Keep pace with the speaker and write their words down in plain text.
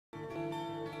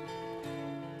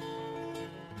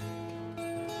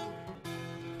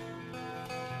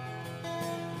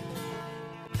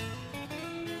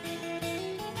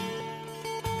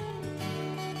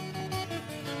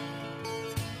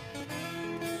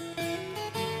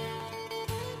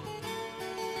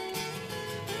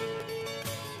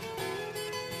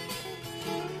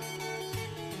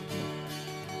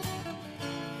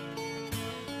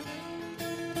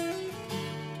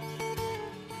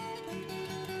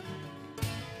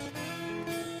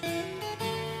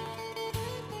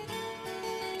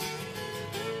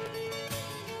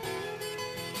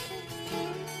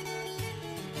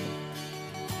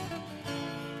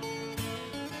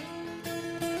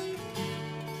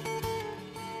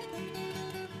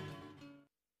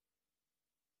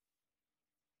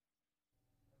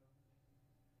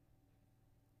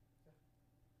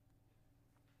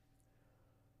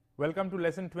Welcome to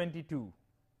lesson 22.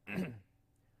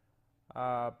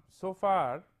 So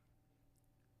far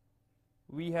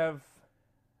we have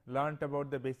learnt about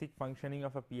the basic functioning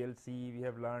of a PLC, we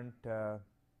have learnt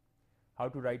how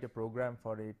to write a program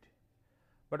for it,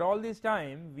 but all this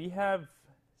time we have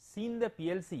seen the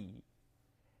PLC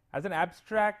as an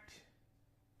abstract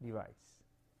device.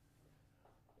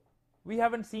 We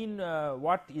haven't seen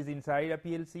what is inside a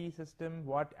PLC system,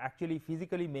 what actually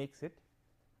physically makes it.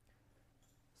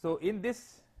 So, in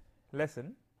this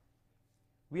lesson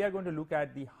we are going to look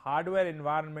at the hardware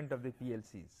environment of the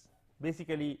PLCs,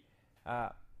 basically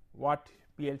what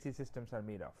PLC systems are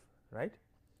made of, right.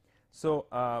 So,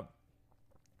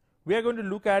 we are going to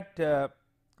look at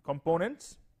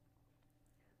components,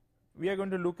 we are going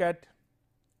to look at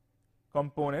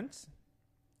components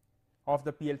of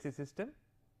the PLC system,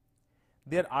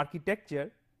 their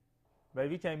architecture, by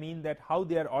which I mean that how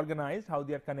they are organized, how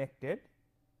they are connected,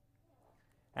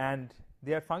 and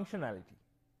their functionality,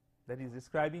 that is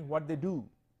describing what they do.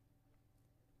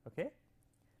 Okay.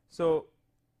 So,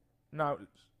 now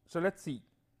let us see.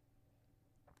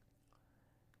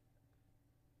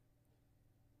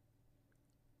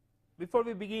 Before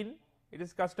we begin, it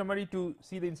is customary to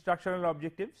see the instructional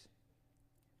objectives.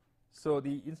 So,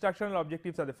 the instructional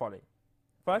objectives are the following.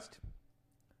 First,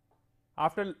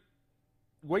 after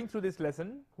going through this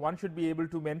lesson, one should be able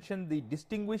to mention the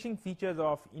distinguishing features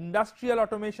of industrial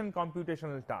automation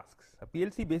computational tasks. A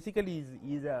PLC basically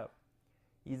is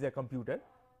a computer.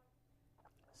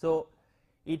 So,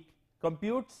 it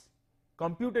performs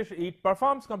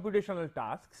computational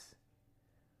tasks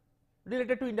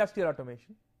related to industrial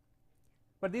automation,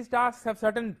 but these tasks have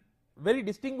certain very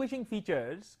distinguishing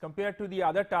features compared to the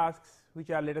other tasks which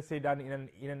are, let us say, done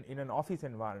in an office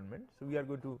environment. So,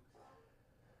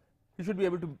 you should be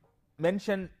able to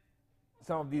mention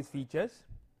some of these features,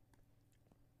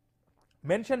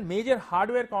 mention major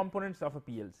hardware components of a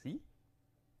PLC,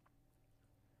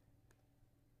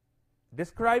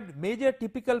 describe major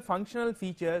typical functional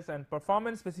features and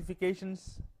performance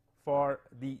specifications for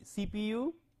the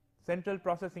CPU, central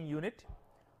processing unit,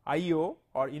 IO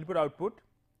or input output,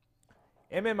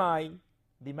 MMI,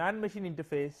 the man machine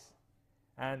interface,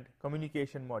 and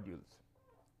communication modules.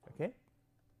 Okay.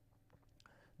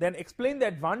 Then explain the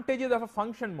advantages of a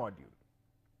function module.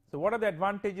 So, what are the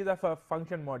advantages of a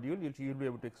function module? You will be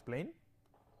able to explain,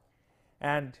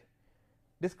 and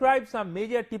describe some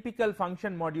major typical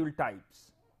function module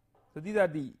types. So, these are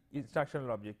the instructional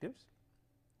objectives.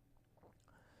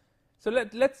 So,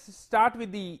 let us start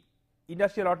with the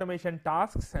industrial automation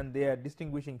tasks and their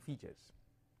distinguishing features.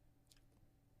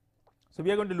 So, we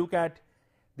are going to look at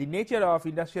the nature of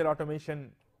industrial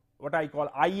automation, what I call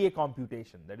IA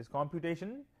computation, that is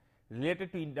computation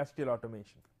related to industrial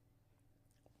automation.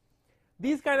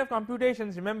 These kind of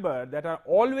computations, remember, that are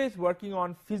always working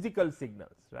on physical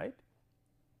signals, right.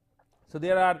 So,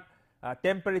 there are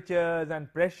temperatures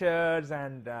and pressures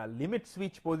and limit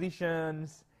switch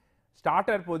positions,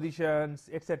 starter positions,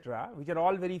 etc., which are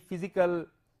all very physical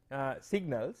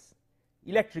signals,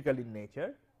 electrical in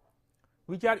nature,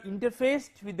 which are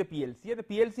interfaced with the PLC, and the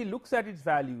PLC looks at its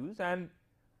values and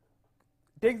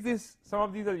takes some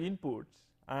of these as inputs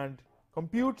and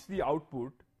computes the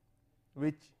output,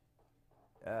 which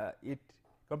it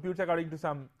computes according to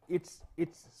some its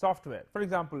software, for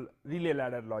example, relay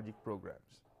ladder logic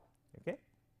programs. Okay.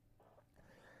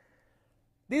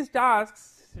 These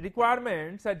tasks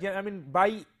requirements are, I mean,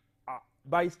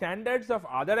 by standards of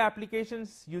other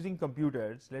applications using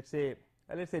computers, let's say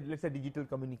digital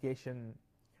communication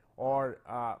or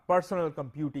personal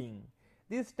computing.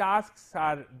 These tasks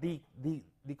are the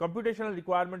computational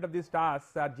requirement of these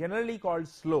tasks are generally called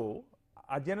slow,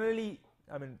 are generally,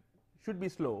 I mean, should be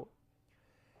slow,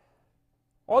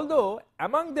 although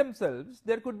among themselves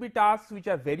there could be tasks which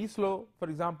are very slow. For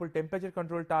example, temperature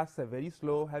control tasks are very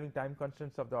slow, having time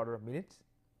constants of the order of minutes.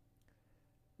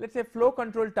 Let us say flow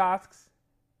control tasks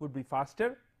would be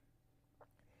faster,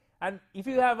 and if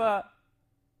you have a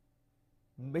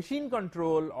machine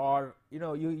control, or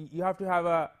you have to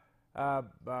have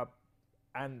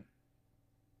an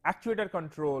actuator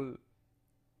control,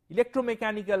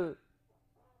 electromechanical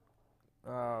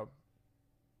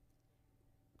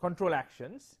control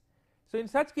actions. So, in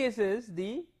such cases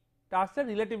the tasks are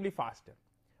relatively faster,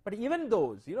 but even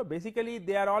those, basically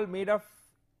they are all made of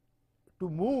to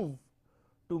move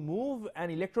an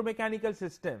electromechanical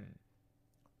system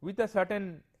with a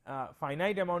certain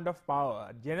finite amount of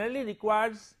power generally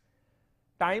requires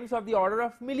times of the order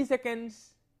of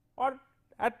milliseconds, or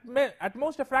at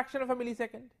most a fraction of a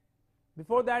millisecond.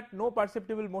 Before that, no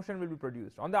perceptible motion will be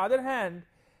produced. On the other hand,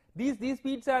 these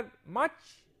speeds are much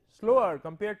slower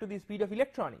compared to the speed of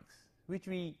electronics, which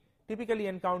we typically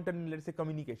encounter in, let us say,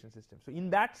 communication systems. So in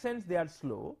that sense they are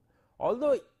slow,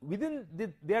 although within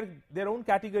their own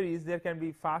categories there can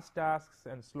be fast tasks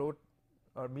and slow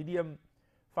or medium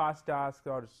fast tasks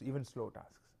or even slow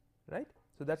tasks, right.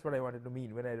 So that is what I wanted to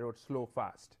mean when I wrote slow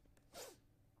fast.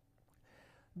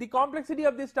 The complexity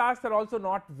of these tasks are also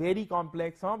not very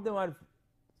complex. Some of them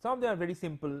are very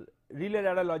simple. Relay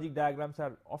data logic diagrams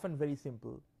are often very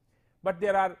simple, but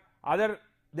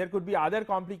there could be other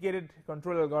complicated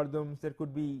control algorithms. There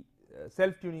could be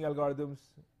self-tuning algorithms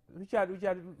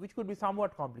which could be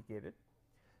somewhat complicated.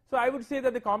 So I would say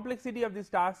that the complexity of these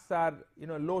tasks are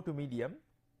low to medium,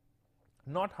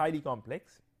 not highly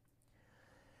complex.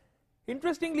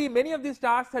 Interestingly, many of these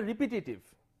tasks are repetitive.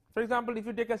 For example, if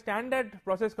you take a standard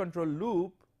process control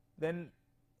loop, then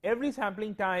every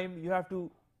sampling time you have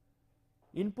to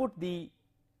input the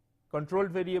control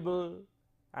variable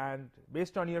and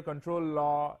based on your control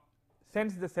law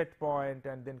sense the set point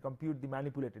and then compute the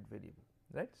manipulated variable,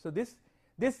 right. So this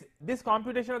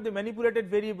computation of the manipulated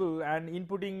variable and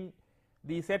inputting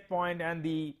the set point and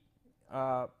the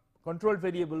control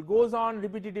variable goes on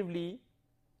repetitively.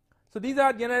 So these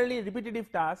are generally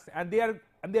repetitive tasks and they are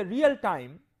real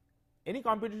time. Any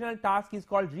computational task is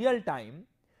called real time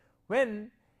when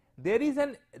there is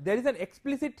an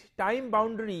explicit time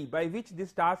boundary by which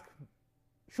this task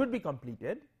should be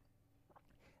completed,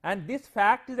 and this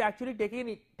fact is actually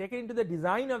taken into the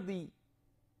design of the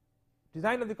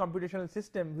computational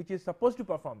system which is supposed to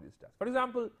perform this task. For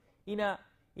example, in a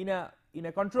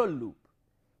control loop,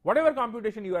 whatever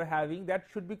computation you are having, that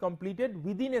should be completed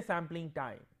within a sampling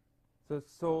time.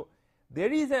 So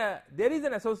there is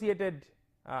an associated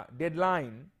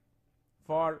deadline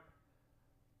for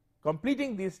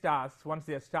completing these tasks once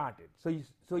they are started.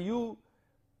 So you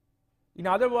in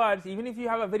other words, even if you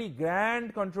have a very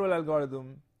grand control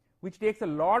algorithm which takes a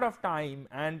lot of time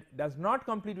and does not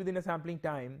complete within a sampling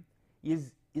time,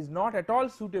 is not at all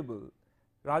suitable.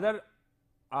 Rather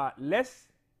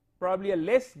probably a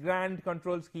less grand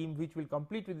control scheme which will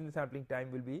complete within the sampling time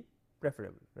will be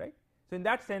preferable, right. So in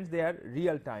that sense they are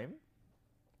real time,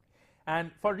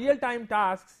 and for real time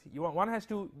tasks one has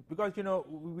to, because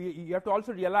you have to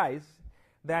also realize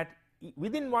that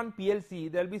within one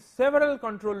PLC there will be several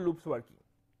control loops working,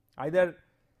 either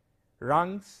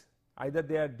rungs, either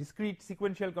they are discrete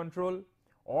sequential control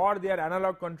or they are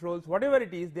analog controls, whatever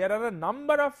it is, there are a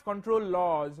number of control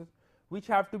laws which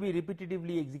have to be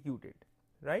repetitively executed,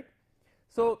 right.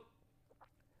 So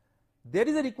there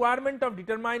is a requirement of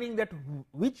determining that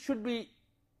which should be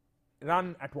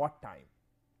run at what time,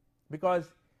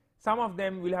 because some of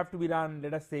them will have to be run,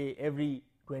 let us say, every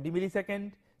 20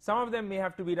 millisecond, some of them may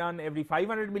have to be run every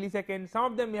 500 milliseconds, some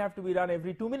of them may have to be run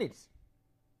every 2 minutes,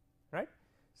 right.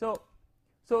 So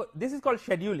this is called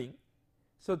scheduling.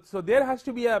 So there has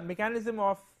to be a mechanism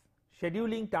of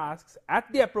scheduling tasks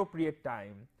at the appropriate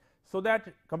time so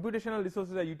that computational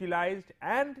resources are utilized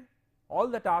and all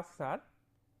the tasks are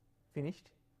finished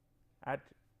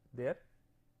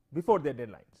before their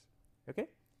deadlines, okay.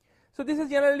 So this is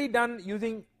generally done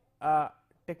using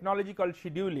technology called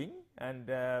scheduling, and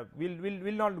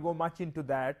we'll not go much into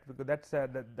that because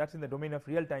that's in the domain of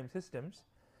real time systems,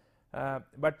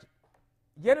 but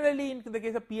generally in the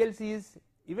case of PLCs,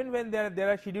 even when there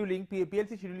are scheduling,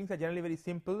 PLC schedulings are generally very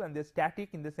simple and they are static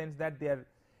in the sense that they are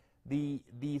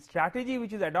the strategy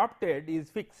which is adopted is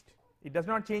fixed, it does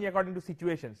not change according to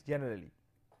situations generally.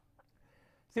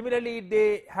 Similarly,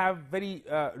 they have very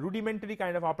rudimentary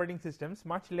kind of operating systems,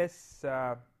 much less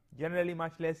generally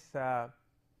much less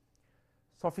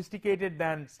sophisticated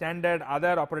than standard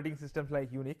other operating systems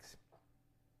like Unix.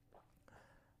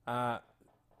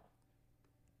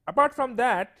 Apart from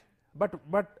that, but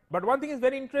one thing is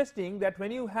very interesting, that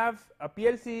when you have a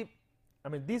PLC, I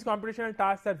mean these computational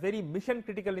tasks are very mission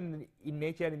critical in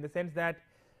nature, in the sense that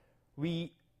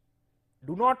we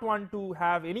do not want to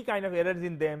have any kind of errors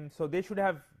in them, so they should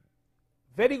have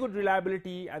very good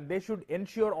reliability and they should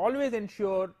always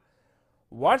ensure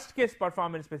worst case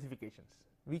performance specifications.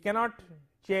 We cannot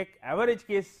check average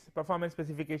case performance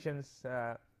specifications,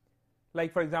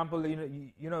 like for example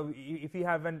if you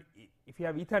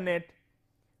have Ethernet,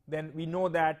 then we know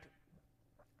that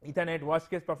Ethernet worst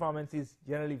case performance is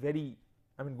generally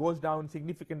goes down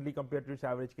significantly compared to its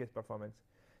average case performance.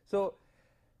 So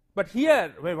but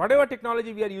here, whatever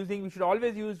technology we are using, we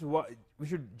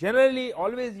should generally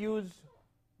always use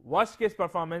worst case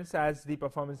performance as the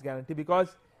performance guarantee,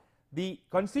 because the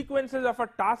consequences of a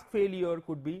task failure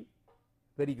could be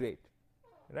very great,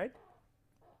 right.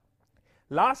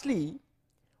 Lastly,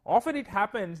 often it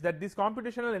happens that this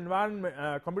computational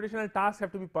tasks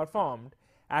have to be performed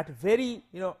at very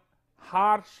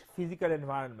harsh physical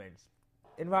environments,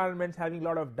 having a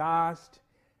lot of dust,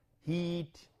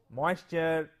 heat,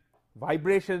 moisture,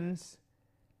 vibrations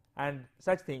and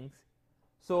such things.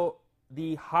 So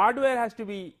the hardware has to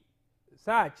be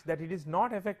such that it is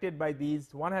not affected by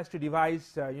these. One has to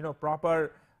devise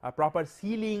proper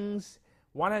ceilings,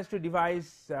 one has to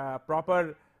devise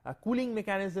proper cooling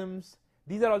mechanisms.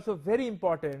 These are also very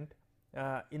important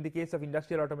in the case of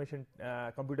industrial automation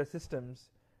computer systems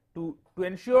to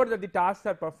ensure that the tasks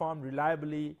are performed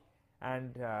reliably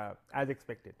and as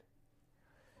expected.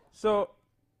 So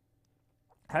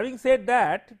having said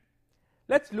that,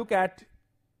 let us look at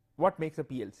what makes a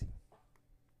PLC.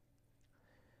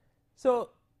 So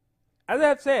as I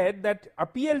have said that a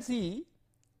PLC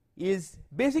is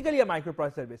basically a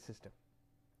microprocessor based system.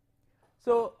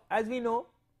 So as we know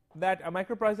that a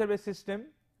microprocessor based system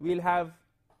will have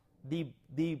the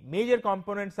major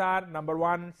components are number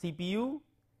 1 CPU,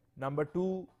 number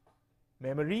 2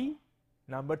 memory,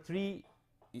 number 3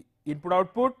 input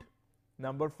output,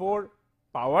 number 4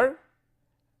 power,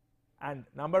 and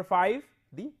number 5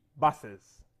 the buses,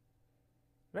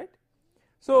 right.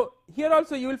 So here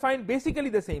also you will find basically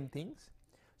the same things.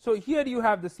 So here you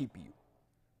have the CPU,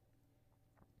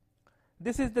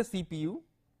 this is the CPU,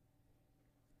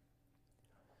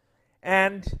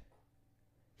 and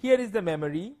here is the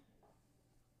memory.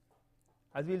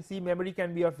 As we will see, memory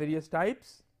can be of various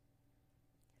types,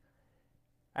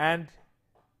 and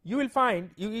you will find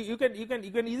you can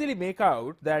easily make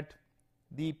out that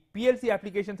the PLC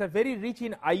applications are very rich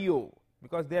in I/O,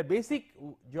 because their basic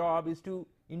job is to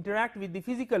interact with the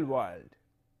physical world,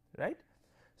 right.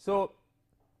 So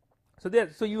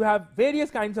you have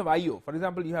various kinds of I/O. For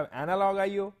example, you have analog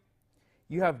I/O,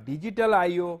 you have digital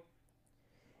I/O,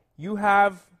 you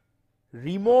have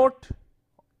remote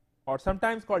or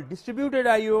sometimes called distributed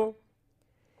I/O,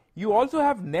 you also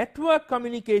have network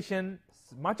communication,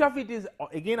 much of it is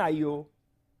again I/O.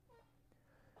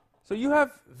 So you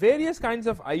have various kinds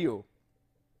of I/O.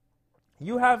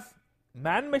 You have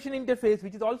man machine interface,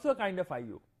 which is also a kind of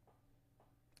I/O,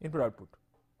 input output.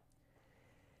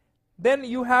 Then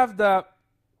you have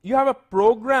a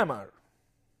programmer,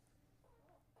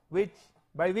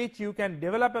 by which you can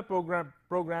develop a program,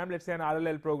 let us say an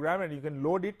RLL program, and you can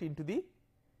load it into the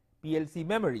PLC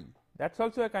memory. That is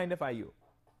also a kind of I/O.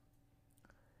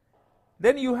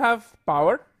 Then you have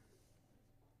power,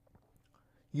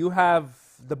 you have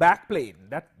the backplane,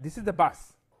 that this is the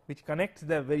bus which connects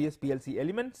the various PLC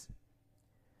elements.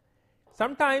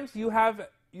 Sometimes you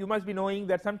must be knowing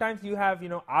that sometimes you have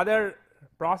other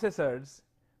processors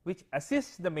which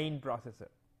assist the main processor.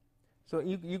 So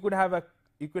you could have a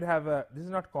this is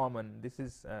not common, this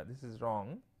is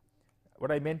wrong.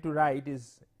 What I meant to write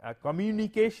is a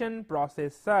communication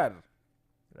processor,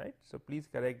 right. So please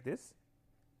correct this,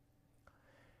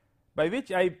 by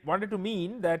which I wanted to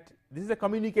mean that this is a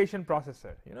communication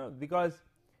processor, because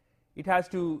it has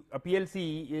to, a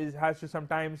PLC has to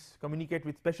sometimes communicate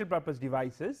with special purpose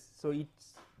devices. So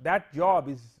that job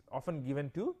is often given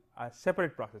to a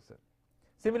separate processor.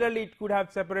 Similarly, it could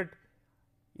have separate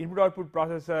input output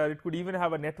processor, it could even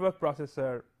have a network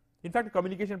processor. In fact, a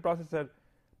communication processor,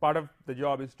 part of the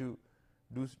job is to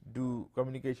do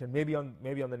communication, maybe on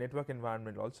the network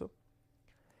environment also.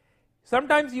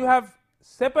 Sometimes you have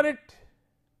separate,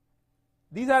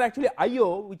 these are actually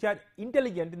I/O which are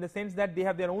intelligent in the sense that they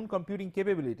have their own computing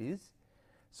capabilities.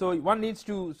 So one needs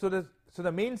to, so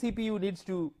the main CPU needs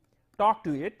to talk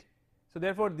to it. So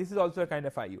therefore this is also a kind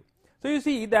of I/O. So you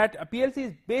see that a PLC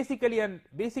is basically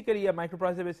a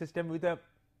microprocessor based system with a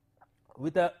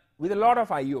lot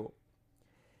of I/O,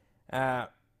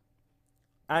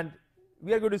 and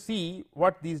we are going to see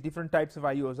what these different types of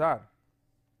I/Os are.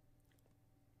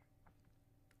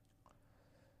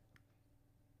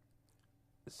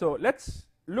 So let us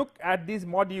look at these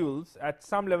modules at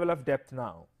some level of depth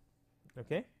now.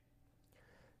 Okay.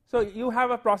 So you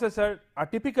have a processor, a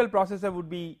typical processor would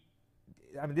be,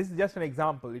 I mean this is just an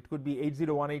example, it could be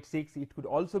 80186, it could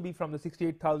also be from the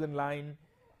 68000 line,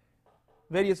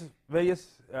 various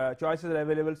choices are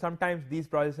available. Sometimes these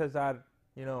processors are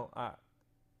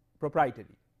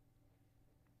proprietary,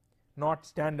 not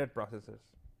standard processors.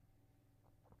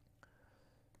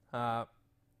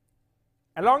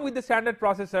 Along with the standard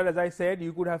processor, as I said,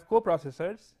 you could have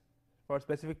coprocessors for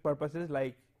specific purposes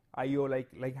like I/O,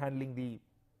 like handling the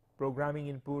programming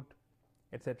input,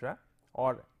 etc.,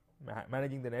 or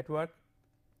managing the network.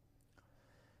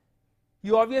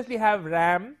 You obviously have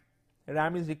RAM.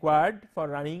 RAM is required for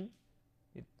running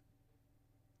it.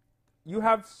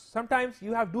 Sometimes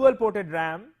you have dual ported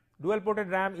RAM. Dual ported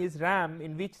RAM is RAM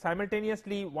in which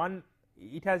simultaneously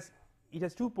it has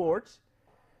 2 ports.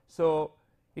 So,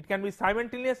 it can be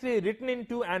simultaneously written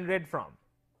into and read from.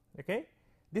 Okay.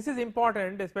 This is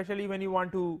important, especially when you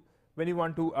want to read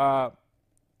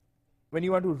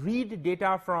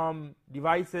data from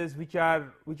devices which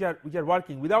are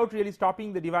working without really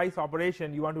stopping the device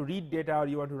operation. You want to read data or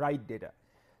you want to write data.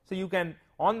 So, you can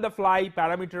on the fly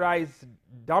parameterize,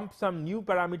 dump some new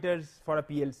parameters for a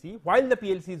PLC while the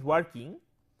PLC is working.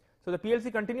 So, the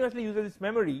PLC continuously uses its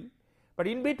memory, but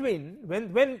in between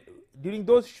when during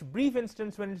those brief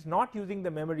instance when it is not using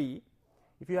the memory,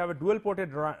 if you have a dual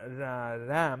ported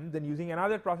RAM, then using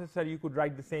another processor you could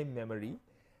write the same memory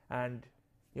and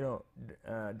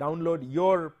download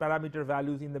your parameter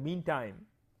values in the meantime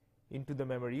into the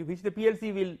memory, which the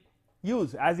PLC will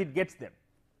use as it gets them.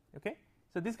 Okay.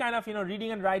 So, this kind of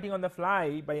reading and writing on the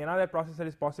fly by another processor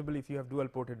is possible if you have dual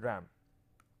ported RAM.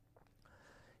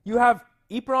 You have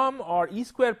EEPROM or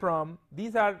E2PROM.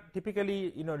 These are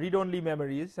typically read only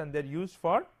memories, and they are used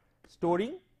for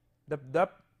storing the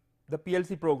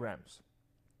PLC programs.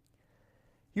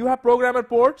 You have programmer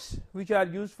ports which are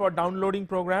used for downloading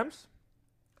programs.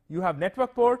 You have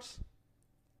network ports.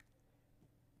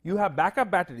 You have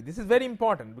backup battery. This is very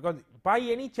important, because by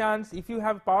any chance if you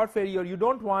have power failure, you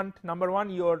don't want, number one,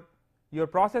 your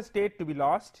process state to be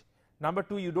lost, number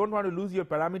two, you don't want to lose your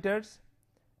parameters.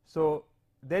 So,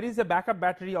 there is a backup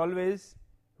battery always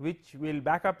which will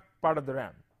back up part of the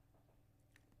RAM,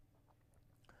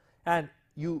 and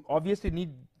you obviously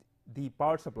need the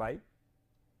power supply,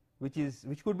 which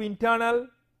could be internal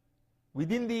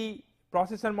within the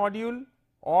processor module,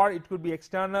 or it could be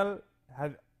external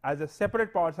as a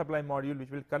separate power supply module which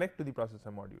will connect to the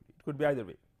processor module. It could be either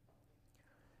way.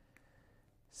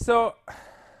 So,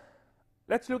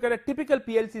 let us look at a typical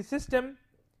PLC system,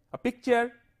 a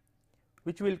picture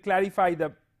which will clarify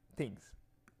the things.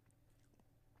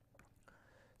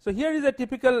 So, here is a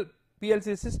typical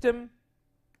PLC system.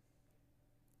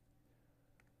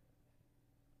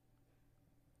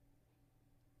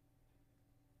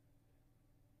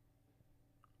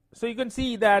 So, you can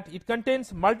see that it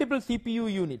contains multiple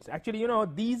CPU units. Actually,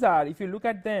 these are, if you look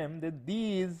at them,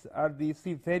 these are the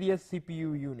various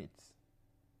CPU units.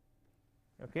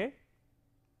 Okay.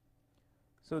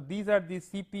 So, these are the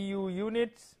CPU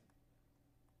units.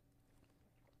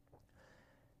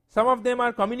 Some of them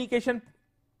are communication,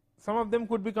 some of them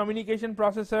could be communication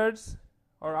processors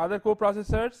or other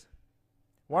coprocessors.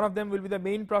 One of them will be the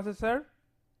main processor.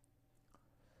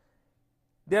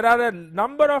 There are a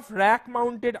number of rack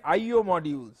mounted IO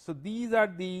modules. So, these are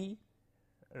the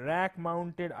rack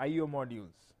mounted IO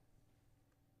modules,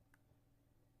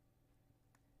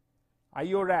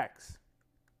 IO racks.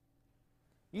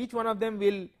 Each one of them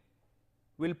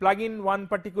will plug in one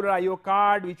particular IO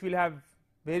card which will have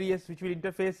various, which will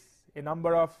interface a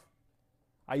number of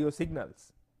IO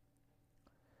signals,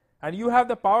 and you have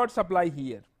the power supply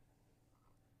here,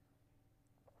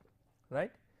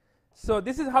 right. So,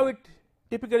 this is how it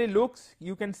typically looks.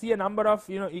 You can see a number of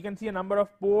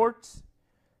ports.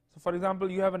 So, for example,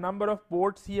 you have a number of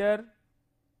ports here,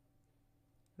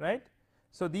 right.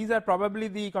 So, these are probably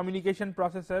the communication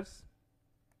processors.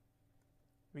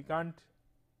 We can't,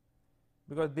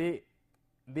 because they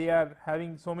are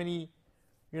having so many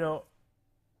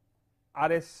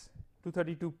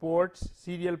RS-232 ports,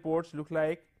 serial ports look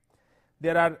like.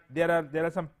 There are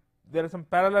some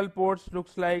parallel ports,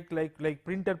 looks like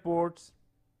printer ports.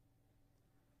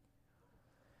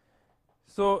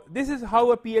 So, this is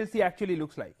how a PLC actually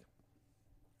looks like.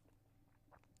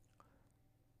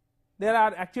 There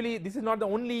are actually, this is not the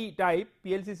only type.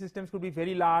 PLC systems could be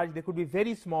very large, they could be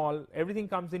very small, everything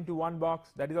comes into one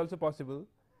box, that is also possible.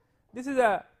 This is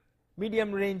a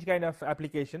medium range kind of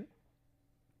application.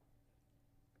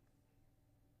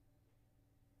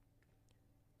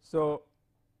 So,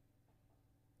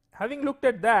 having looked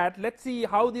at that, let us see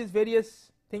how these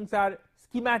various things are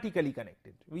schematically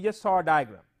connected. We just saw a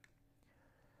diagram.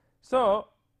 So,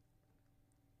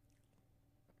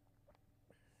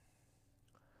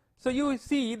 you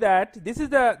see that this is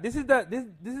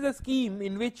the scheme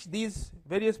in which these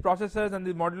various processors and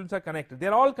the modules are connected. They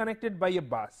are all connected by a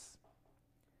bus.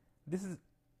 This is,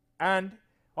 and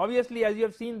obviously, as you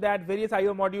have seen that various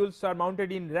IO modules are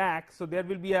mounted in racks. So, there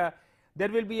will be a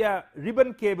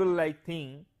ribbon cable like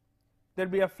thing. There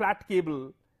will be a flat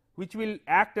cable which will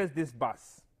act as this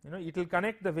bus. It will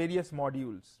connect the various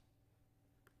modules.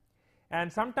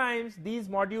 And sometimes these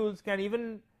modules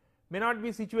may not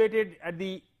be situated at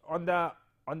on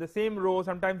the same row.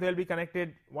 Sometimes they will be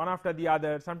connected one after the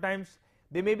other. Sometimes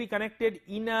they may be connected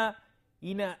in a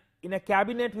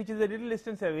cabinet which is a little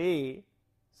distance away.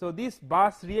 So, this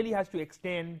bus really has to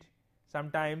extend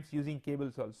sometimes using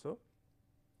cables also.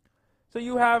 So,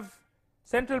 you have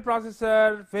central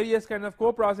processor, various kinds of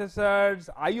co-processors,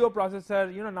 I/O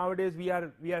processor. Nowadays we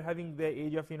are having the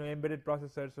age of embedded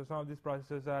processors. So some of these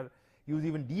processors use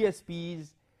even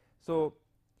DSPs. So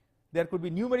there could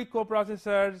be numeric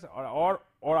co-processors or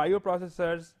I/O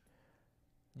processors.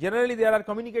 Generally, there are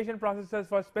communication processors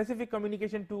for specific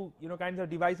communication to kinds of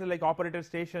devices like operator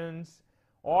stations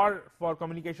or for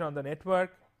communication on the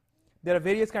network. There are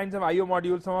various kinds of I/O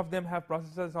modules. Some of them have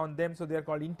processors on them, so they are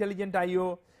called intelligent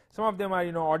I/O. Some of them are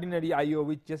ordinary I/O,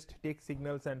 which just takes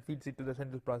signals and feeds it to the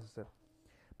central processor.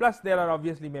 Plus, there are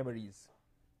obviously memories.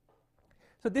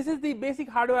 So this is the basic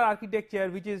hardware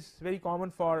architecture, which is very common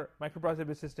for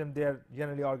microprocessor-based system. They are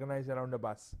generally organized around a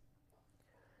bus.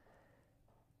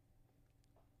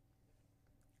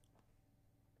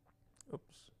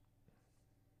 Oops.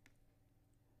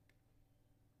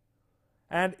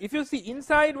 And if you see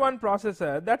inside one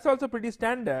processor, that's also pretty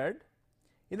standard,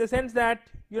 in the sense that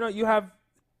you have,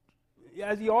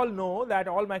 as you all know, that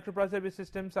all microprocessor-based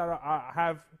systems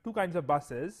have two kinds of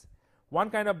buses.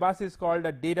 One kind of bus is called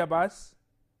a data bus.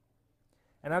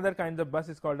 Another kind of bus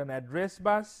is called an address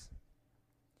bus.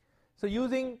 So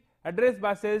using address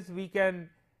buses, we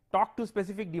can talk to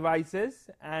specific devices,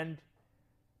 and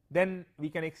then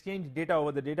we can exchange data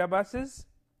over the data buses.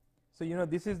 So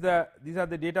these are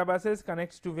the data buses,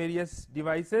 connects to various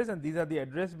devices, and these are the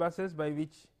address buses by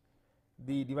which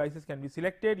the devices can be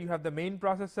selected. You have the main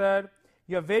processor.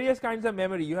 You have various kinds of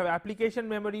memory. You have application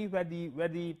memory where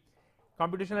the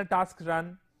computational tasks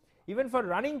run. Even for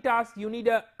running tasks, you need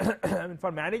a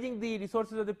for managing the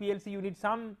resources of the PLC, you need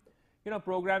some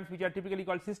programs which are typically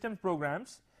called systems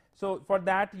programs. So for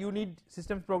that, you need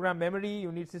systems program memory.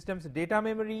 You need systems data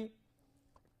memory.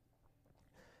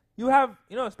 You have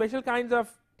special kinds of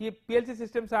PLC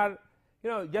systems are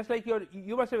just like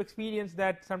you must have experienced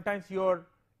that sometimes your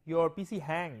PC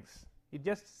hangs. It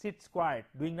just sits quiet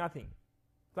doing nothing.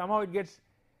 Somehow it gets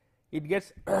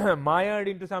mired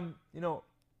into some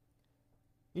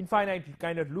infinite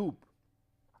kind of loop.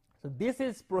 So this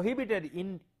is prohibited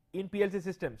in PLC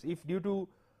systems if due to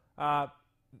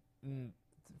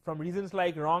from reasons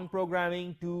like wrong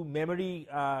programming to memory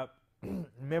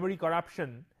memory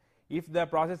corruption. If the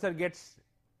processor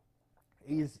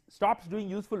stops doing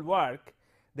useful work,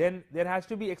 then there has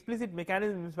to be explicit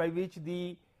mechanisms by which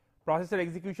the processor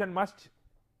execution must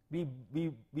be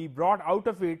brought out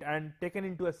of it and taken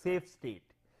into a safe state.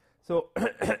 So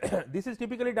this is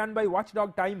typically done by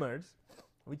watchdog timers,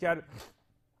 which are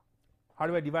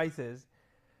hardware devices,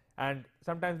 and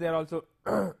sometimes they are also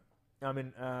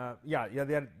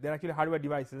they're actually hardware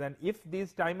devices. And if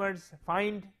these timers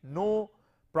find no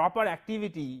proper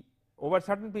activity over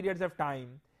certain periods of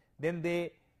time, then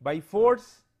they by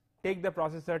force take the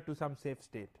processor to some safe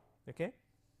state. Okay.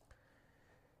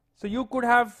 So you could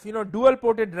have dual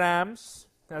ported RAMs,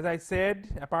 as I said,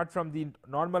 apart from the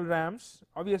normal RAMs.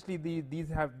 Obviously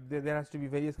there has to be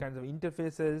various kinds of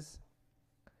interfaces.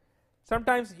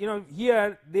 Sometimes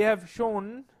here they have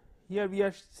shown, here we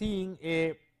are seeing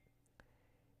a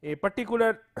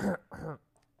particular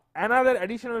another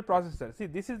additional processor. See,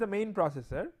 this is the main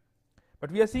processor,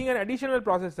 but we are seeing an additional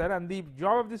processor, and the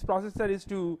job of this processor is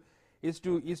to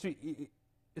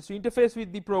interface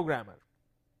with the programmer,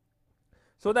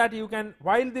 so that you can,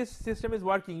 while this system is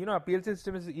working, a PLC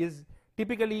system is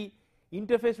typically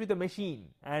interfaced with a machine,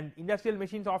 and industrial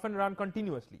machines often run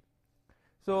continuously.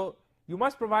 So you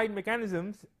must provide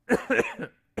mechanisms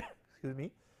excuse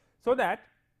me, so that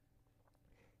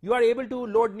you are able to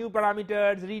load new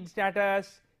parameters, read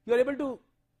status. You are able to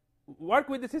work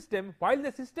with the system while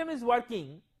the system is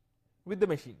working with the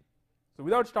machine, so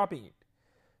without stopping it.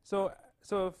 So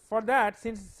for that,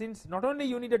 since not only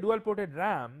you need a dual ported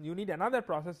RAM, you need another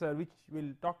processor which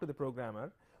will talk to the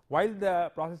programmer while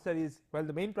the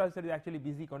main processor is actually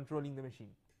busy controlling the machine,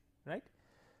 right?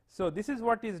 So this is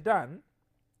what is done.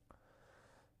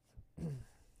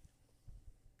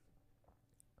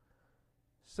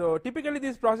 So typically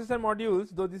these processor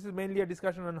modules, though this is mainly a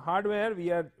discussion on hardware,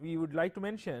 we would like to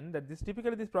mention that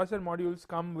typically these processor modules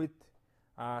come with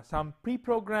some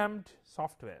pre-programmed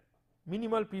software,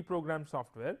 minimal pre-programmed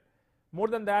software. More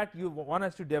than that, one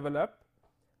has to develop,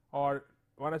 or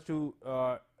one has to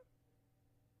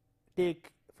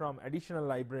take from additional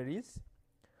libraries.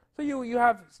 So you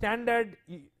have standard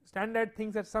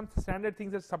things that some standard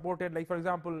things are supported, like for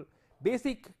example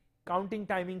basic counting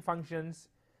timing functions,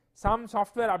 some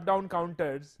software up down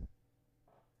counters,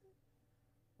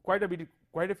 quite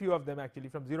a few of them actually,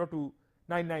 from 0 to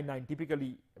 999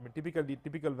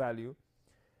 typical value,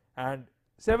 and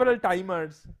several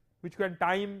timers which can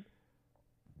time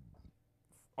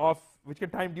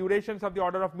durations of the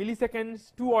order of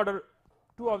milliseconds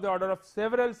to of the order of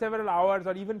several hours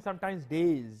or even sometimes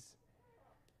days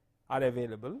are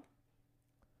available.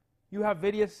 You have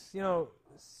various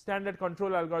standard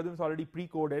control algorithms already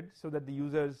pre-coded, so that the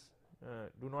users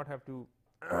do not have to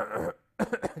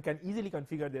can easily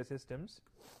configure their systems.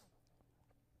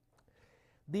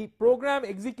 The program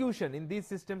execution in these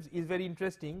systems is very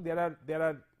interesting. There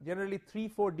are generally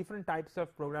 3-4 different types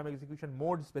of program execution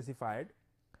modes specified.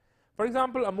 For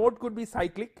example, a mode could be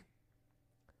cyclic.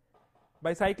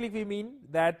 By cyclic we mean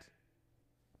that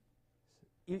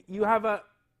you have a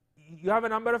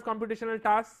number of computational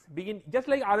tasks, begin just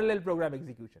like RLL program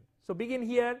execution. So begin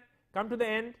here, come to the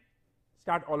end,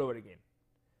 start all over again.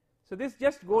 So this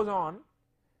just goes on.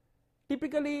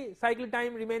 Typically cycle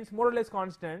time remains more or less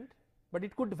constant, but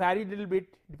it could vary a little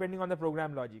bit depending on the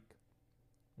program logic.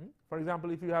 For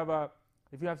example, if you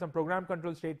have some program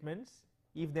control statements,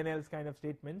 if then else kind of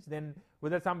statements, then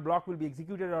whether some block will be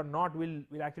executed or not will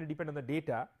actually depend on the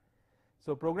data.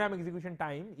 So program execution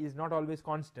time is not always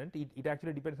constant, it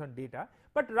actually depends on data,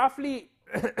 but roughly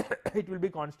it will be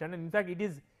constant, and in fact it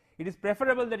is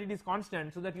preferable that it is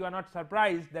constant, so that you are not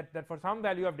surprised that for some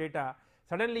value of data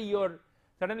suddenly your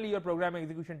program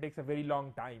execution takes a very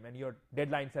long time and your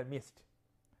deadlines are missed.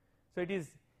 So it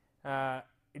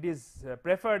is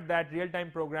preferred that real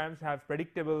time programs have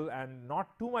predictable and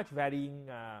not too much varying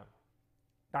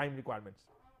time requirements.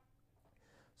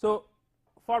 So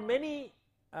for many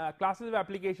classes of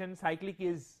application, cyclic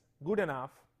is good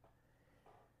enough.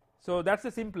 So that's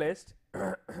the simplest.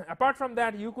 Apart from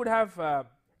that, you could have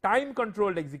time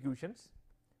controlled executions,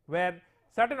 where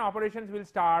certain operations will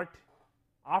start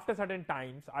after certain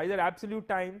times, either absolute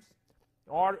times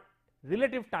or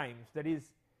relative times, that is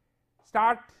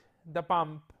start the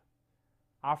pump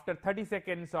after 30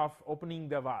 seconds of opening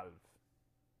the valve.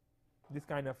 This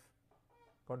kind of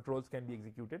controls can be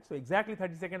executed. So exactly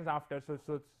 30 seconds after,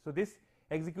 so this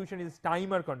execution is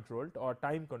timer controlled or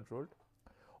time controlled,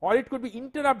 or it could be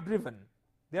interrupt driven.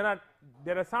 There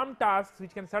are some tasks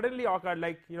which can suddenly occur,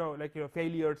 like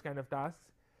failures kind of tasks,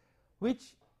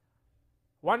 which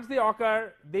once they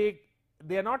occur they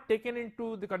are not taken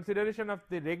into the consideration of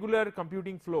the regular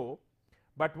computing flow,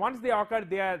 but once they occur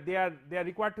they are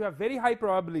required to have very high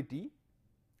probability,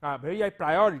 very high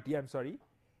priority, I'm sorry,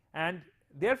 and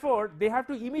therefore they have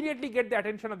to immediately get the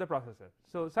attention of the processor.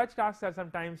 So such tasks are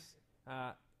sometimes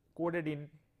coded in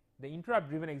the interrupt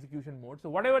driven execution mode. So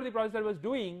whatever the processor was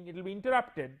doing, it will be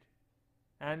interrupted,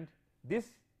 and this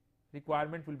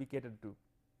requirement will be catered to.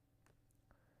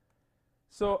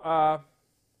 So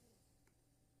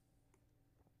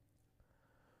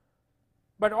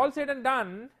but all said and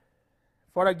done,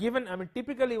 for a given,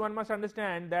 typically one must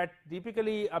understand that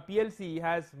typically a PLC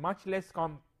has much less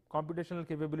computational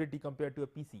capability compared to a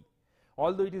PC,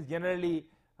 although it is generally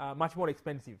much more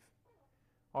expensive.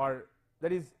 Or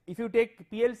that is, if you take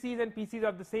PLCs and PCs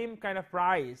of the same kind of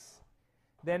price,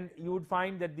 then you would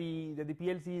find that the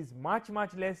PLC is much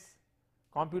less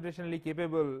computationally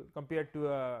capable compared to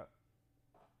a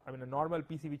normal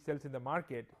PC which sells in the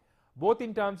market, both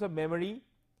in terms of memory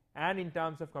and in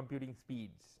terms of computing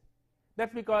speeds.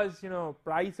 That's because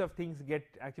price of things get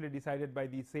actually decided by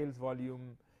the sales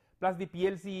volume, plus the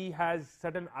PLC has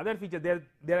certain other features.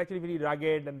 They're actually very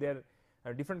rugged, and they're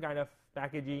different kind of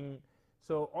packaging.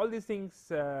 So all these things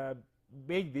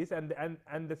make this, and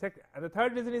the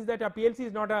third reason is that a PLC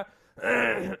is not a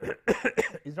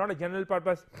is not a general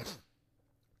purpose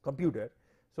computer.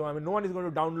 So no one is going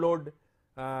to download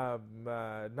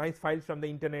nice files from the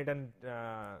internet and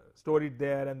store it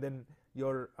there, and then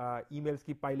your emails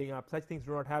keep piling up. Such things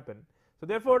do not happen. So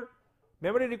therefore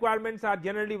memory requirements are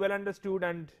generally well understood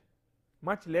and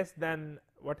much less than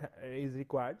what is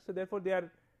required. So therefore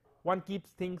one keeps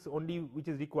things only which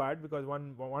is required, because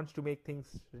one wants to make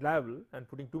things reliable, and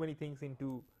putting too many things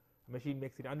into a machine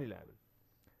makes it unreliable,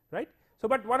 right? So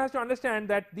but one has to understand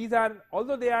that these are,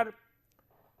 although they are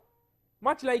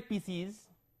much like PCs,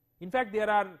 in fact there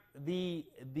are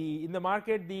in the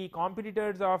market the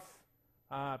competitors of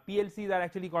PLCs are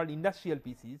actually called industrial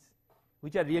PCs,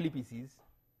 which are really PCs,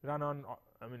 run on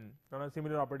run on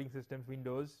similar operating systems,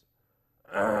 Windows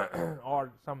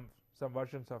or some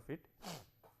versions of it,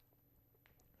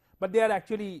 but they have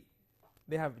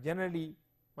generally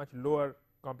much lower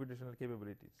computational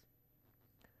capabilities.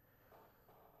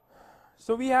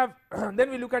 So we have then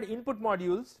we look at input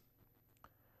modules.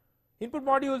 Input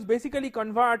modules basically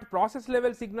convert process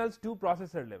level signals to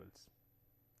processor levels.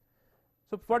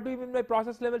 So what do we mean by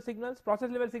process level signals? Process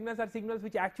level signals are signals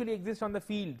which actually exist on the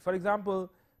field. For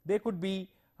example, they could be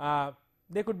 24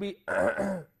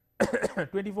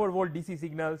 volt DC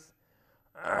signals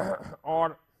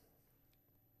or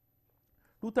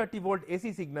 230 volt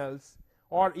AC signals,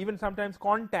 or even sometimes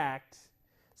contacts,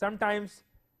 sometimes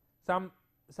some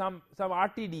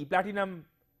RTD, platinum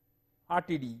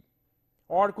RTD,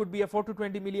 or could be a 4 to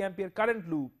 20 milliampere current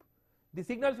loop, the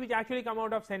signals which actually come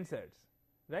out of sensors,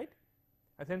 right,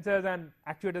 sensors and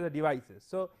actuators are devices.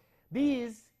 So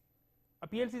these, a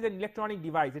PLC is an electronic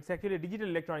device, it is actually a digital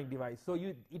electronic device. So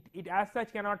it as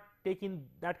such cannot take in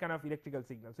that kind of electrical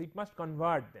signal, so it must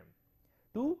convert them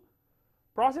to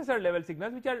processor level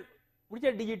signals which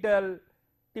are digital,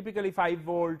 typically 5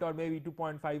 volt or maybe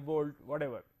 2.5 volt,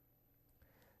 whatever.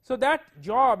 So that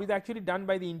job is actually done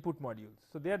by the input modules.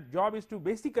 So their job is to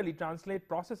basically translate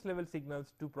process level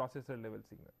signals to processor level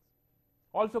signals,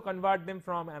 also convert them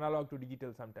from analog to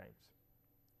digital sometimes,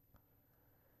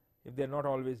 if they are not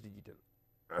always digital.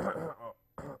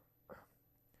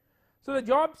 So the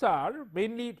jobs are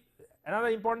mainly, another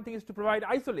important thing is to provide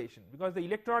isolation, because the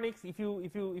electronics, if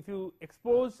you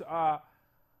expose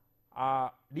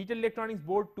digital electronics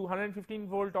board to 115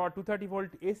 volt or 230 volt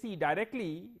AC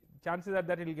directly, chances are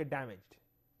that it will get damaged.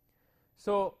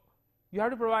 So you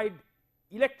have to provide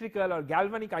electrical or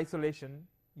galvanic isolation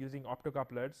using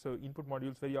optocouplers. So input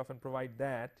modules very often provide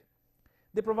that.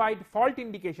 They provide fault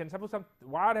indication. Suppose some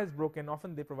wire has broken,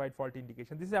 often they provide fault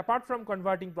indication. This is apart from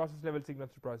converting process level signals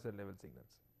to processor level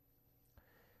signals.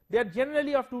 They are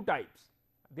generally of two types.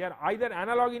 They are either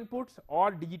analog inputs or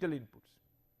digital inputs.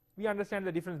 We understand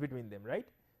the difference between them, right?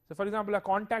 So for example, a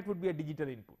contact would be a digital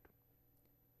input,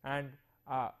 and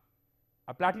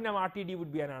a platinum RTD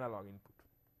would be an analog input.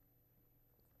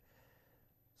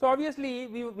 So obviously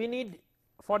we need,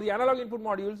 for the analog input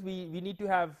modules, we need to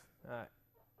have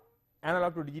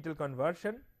analog to digital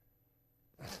conversion,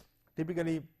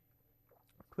 typically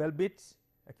 12 bits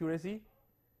accuracy,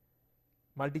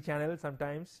 multi-channel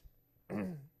sometimes.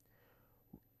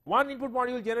 One input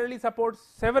module generally supports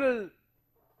several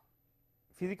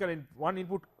one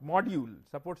input module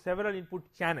supports several input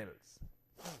channels.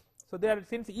 So there,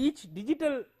 since each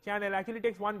digital channel actually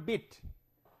takes 1 bit,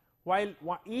 while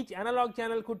each analog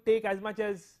channel could take as much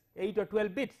as 8 or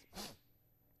 12 bits.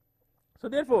 So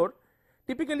therefore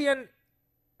typically an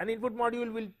input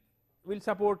module will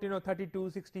support 32,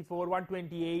 64,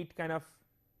 128 kind of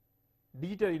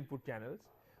digital input channels,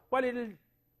 while it will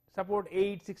support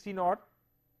 8, 16 or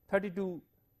 32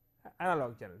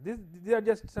 analog channels. These are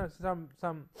just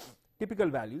some typical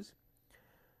values.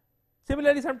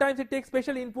 Similarly, sometimes it takes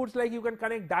special inputs, like you can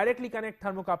directly connect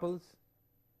thermocouples,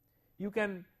 you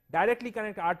can directly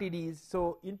connect RTDs.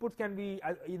 So inputs can be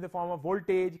in the form of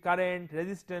voltage, current,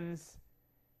 resistance,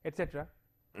 etc.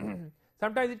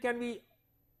 Sometimes it can be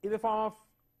in the form of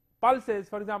pulses.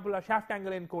 For example, a shaft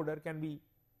angle encoder can be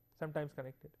sometimes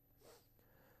connected.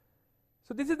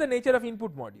 So this is the nature of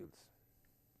input modules.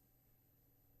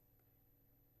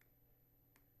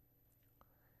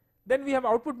 Then we have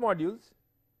output modules.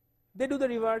 They do the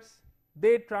reverse.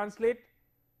 They translate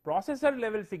processor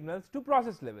level signals to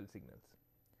process level signals.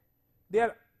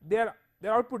 They are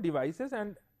output devices,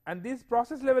 and these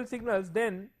process level signals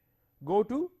then go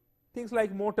to things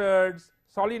like motors,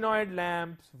 solenoid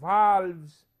lamps,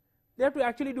 valves. They have to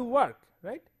actually do work,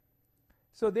 right?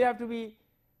 So they have to be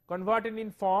converted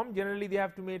in form. Generally they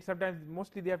have to make, sometimes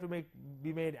mostly they have to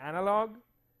be made analog,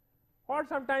 or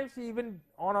sometimes even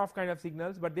on off kind of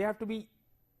signals, but they have to be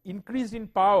increased in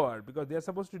power because they are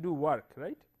supposed to do work,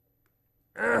 right?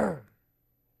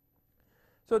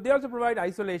 So they also provide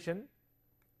isolation,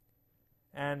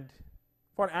 and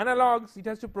for analogs it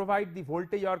has to provide the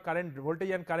voltage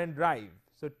and current drive.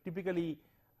 So typically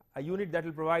a unit that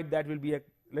will provide that will be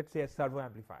let's say a servo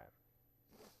amplifier.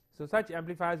 So such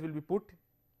amplifiers will be put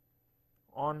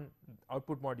on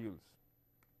output modules.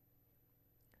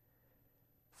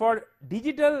 For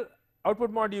digital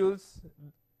output modules,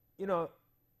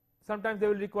 sometimes they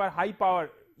will require high power.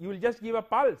 You will just give a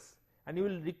pulse, and you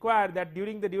will require that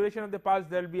during the duration of the pulse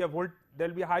there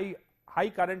will be high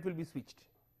current will be switched.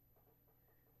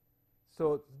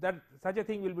 So that such a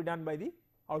thing will be done by the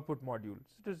output module.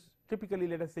 So it is typically,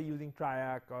 let us say, using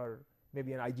TRIAC or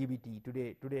maybe an IGBT.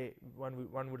 Today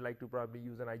one would like to probably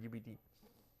use an IGBT.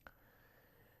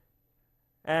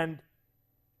 And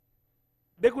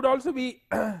there could also be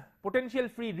potential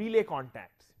free relay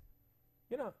contacts.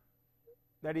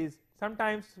 That is,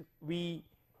 sometimes we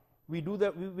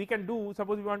can do,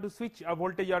 suppose we want to switch a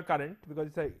voltage or current, because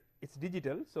it's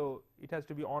digital, so it has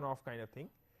to be on off kind of thing.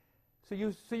 So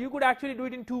you could actually do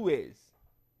it in two ways.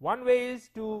 One way is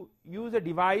to use a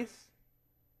device,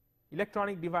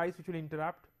 electronic device, which will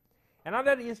interrupt.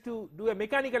 Another is to do a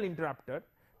mechanical interrupter.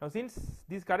 Now since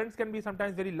these currents can be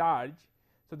sometimes very large,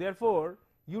 so therefore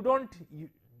you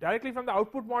directly from the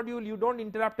output module you don't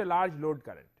interrupt a large load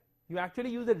current. You actually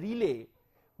use a relay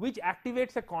which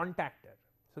activates a contactor.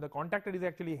 So, the contactor is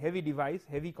actually a heavy device,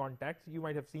 heavy contacts, you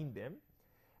might have seen them,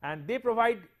 and they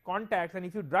provide contacts, and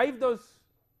if you drive those,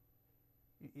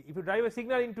 if you drive a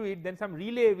signal into it, then some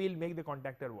relay will make the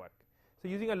contactor work. So,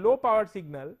 using a low power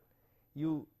signal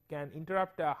you can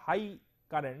interrupt a high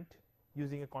current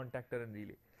using a contactor and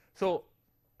relay. So,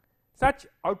 such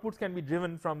outputs can be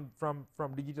driven from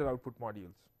digital output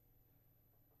modules.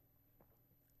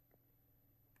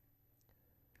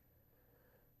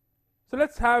 So,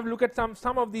 let us have look at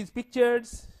some of these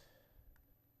pictures.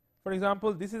 For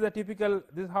example, this is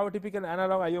how a typical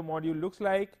analog IO module looks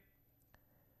like.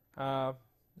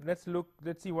 Let's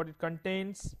see what it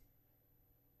contains.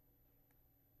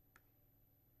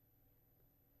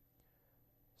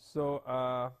 So,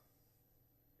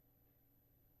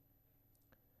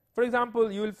 for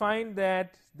example, you will find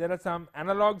that there are some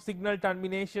analog signal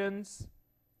terminations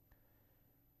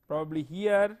probably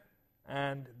here,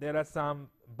 and there are some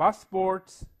bus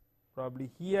ports probably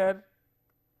here,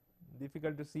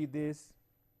 difficult to see this.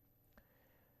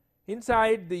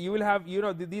 Inside you will have,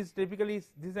 these typically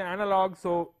this is an analog,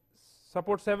 so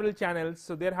support several channels,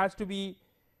 so there has to be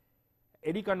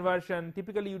eddy conversion.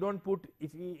 Typically you do not put,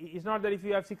 it's not that if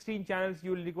you have 16 channels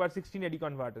you will require 16 eddy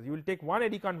converters. You will take one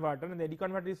eddy converter, and the eddy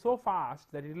converter is so fast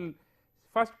that it will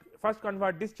first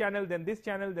convert this channel, then this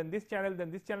channel, then this channel, then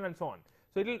this channel, and so on.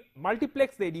 So, it will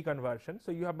multiplex the eddy conversion.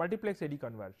 So, you have multiplex eddy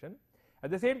conversion.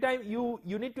 At the same time you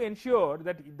need to ensure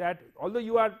that although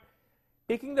you are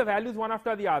taking the values one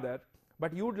after the other,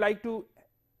 but you would like to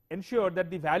ensure that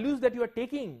the values that you are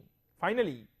taking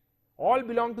finally all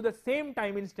belong to the same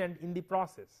time instant in the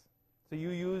process. So, you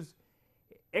use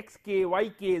xk,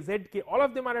 yk, zk, all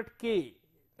of them are at k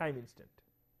time instant.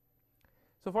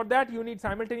 So, for that you need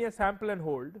simultaneous sample and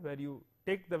hold, where you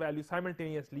take the value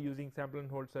simultaneously using sample and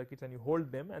hold circuits, and you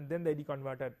hold them, and then the eddy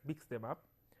converter picks them up.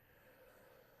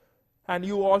 And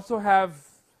you also have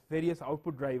various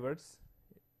output drivers,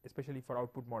 especially for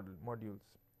output modules.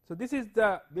 So, this is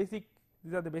the basic,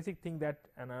 these are the basic thing that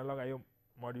an analog IO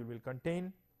module will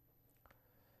contain,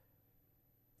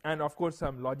 and of course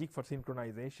some logic for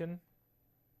synchronization.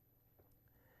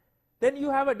 Then you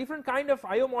have a different kind of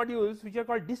IO modules which are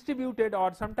called distributed,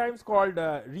 or sometimes called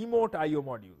remote IO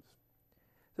modules.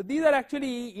 So, these are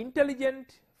actually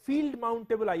intelligent field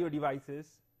mountable IO devices.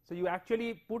 So, you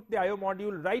actually put the IO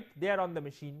module right there on the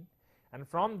machine, and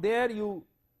from there you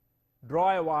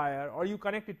draw a wire, or you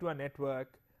connect it to a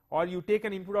network, or you take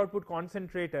an input output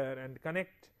concentrator and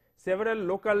connect several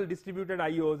local distributed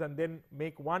IOs, and then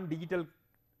make one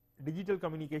digital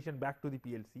communication back to the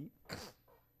PLC.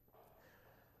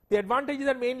 The advantages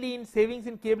are mainly in savings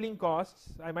in cabling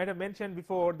costs. I might have mentioned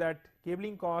before that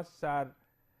cabling costs are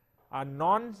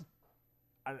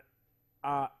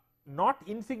not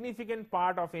insignificant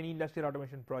part of any industrial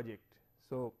automation project.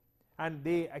 So, and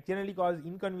they generally cause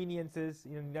inconveniences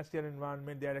in an industrial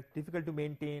environment. They are difficult to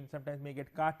maintain, sometimes may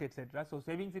get cut, etc. So,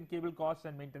 savings in cable costs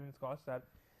and maintenance costs are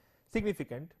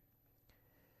significant.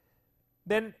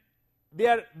 Then they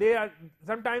are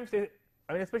sometimes,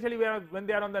 I mean, especially when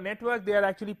they are on the network, they are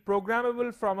actually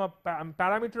programmable from a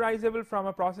parameterizable from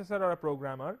a processor or a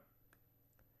programmer.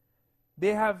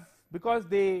 They have, because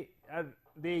they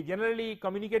generally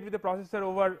communicate with the processor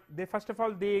over, first of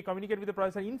all they communicate with the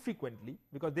processor infrequently,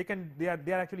 because they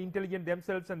are actually intelligent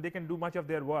themselves and they can do much of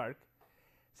their work.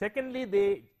 Secondly,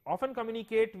 they often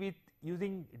communicate with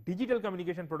using digital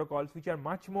communication protocols which are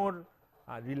much more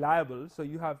reliable. So,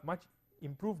 you have much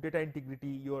improved data integrity,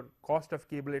 your cost of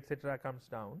cable, etc. comes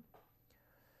down.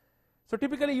 So,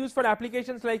 typically used for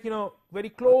applications like very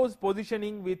close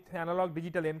positioning with analog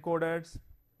digital encoders,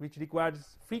 which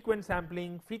requires frequent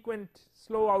sampling, frequent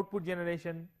slow output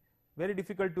generation, very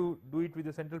difficult to do it with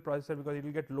the central processor because it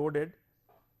will get loaded.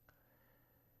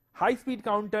 High speed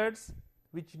counters,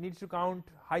 which needs to count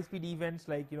high speed events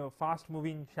like fast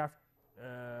moving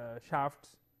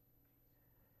shafts,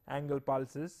 angle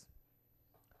pulses.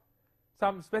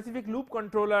 Some specific loop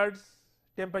controllers,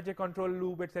 temperature control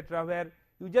loop, etc., where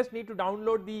you just need to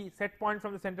download the set point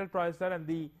from the central processor, and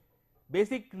the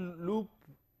basic loop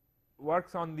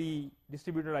works on the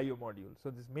distributed IO module. So,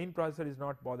 this main processor is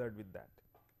not bothered with that.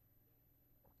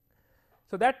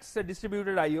 So, that is a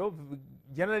distributed IO,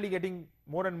 generally getting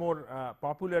more and more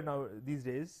popular now these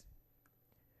days.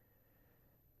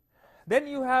 Then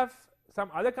you have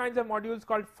some other kinds of modules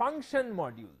called function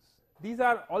modules. These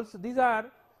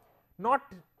are not,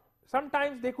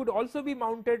 sometimes they could also be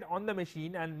mounted on the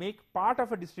machine and make part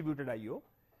of a distributed IO,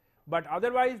 but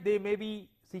otherwise they may be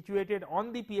situated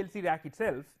on the PLC rack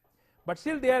itself, but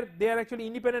still they are actually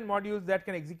independent modules that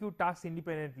can execute tasks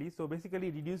independently. So,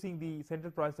 basically reducing the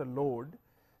central processor load.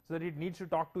 so that it needs to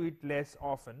talk to it less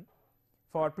often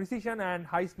for precision and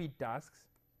high speed tasks,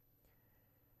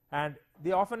 and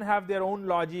they often have their own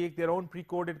logic, their own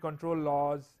pre-coded control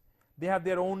laws, they have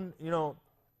their own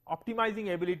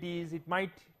optimizing abilities. It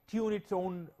might tune its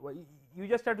own, you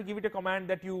just have to give it a command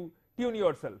that you tune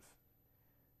yourself.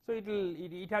 So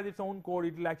it has its own code,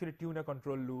 it will actually tune a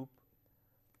control loop.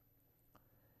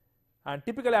 And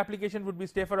typical application would be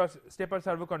stepper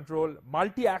servo control,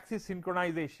 multi-axis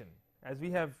synchronization, as we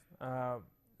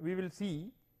will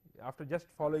see after just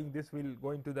following this. We will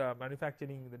go into the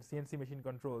manufacturing, the CNC machine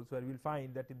controls, where we will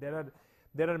find that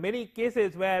there are many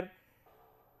cases where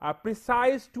a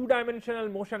precise two-dimensional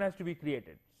motion has to be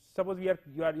created. Suppose you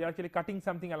are actually cutting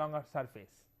something along a surface,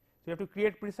 so you have to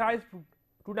create precise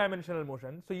two-dimensional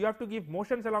motion. So you have to give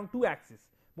motions along two axes,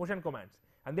 motion commands,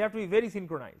 and they have to be very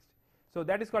synchronized. So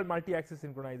that is called multi-axis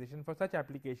synchronization. For such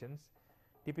applications,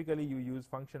 typically you use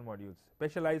function modules,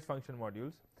 specialized function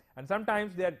modules, and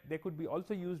sometimes they could be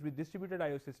also used with distributed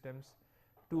I/O systems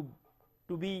to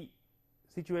be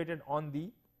situated on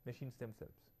the machines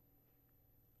themselves.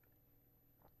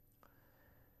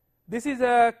 This is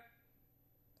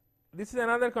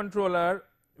another controller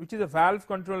which is a valve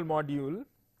control module.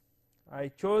 I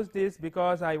chose this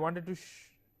because I wanted to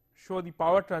show the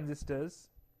power transistors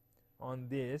on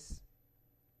this.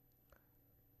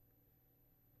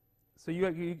 So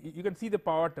you can see the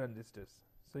power transistors.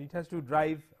 So it has to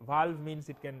drive. Valve means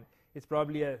it's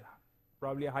probably a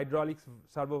hydraulic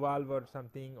servo valve or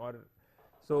something, or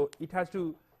so it has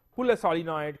to pull a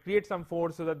solenoid, create some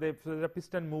force so that the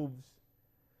piston moves.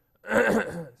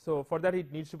 So for that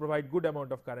it needs to provide good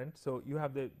amount of current. So you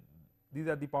have these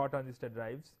are the power transistor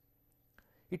drives.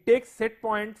 It takes set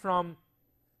point from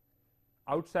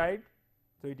outside,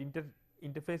 so it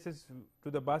interfaces to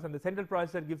the bus, and the central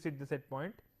processor gives it the set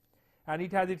point, and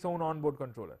it has its own onboard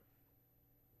controller,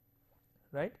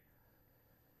 right.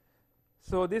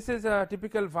 So this is a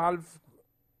typical valve.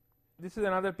 This is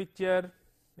another picture,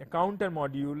 a counter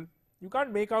module. You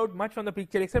can't make out much from the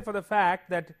picture except for the fact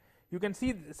that you can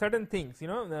see certain things,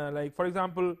 like for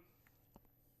example,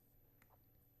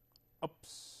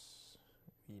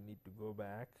 we need to go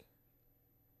back.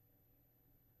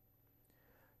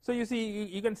 So you see,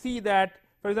 you can see that,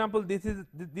 for example, this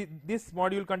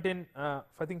module contain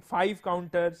I think 5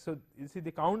 counters. So you see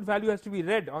the count value has to be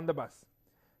read on the bus.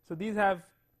 So these have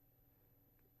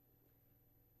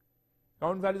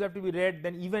count values have to be read,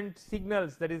 then event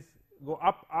signals, that is go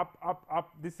up,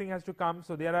 this thing has to come.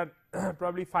 So there are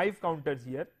probably 5 counters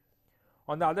here.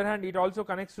 On the other hand, it also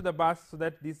connects to the bus so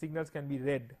that these signals can be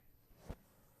read.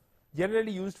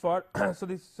 Generally used for so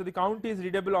the count is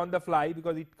readable on the fly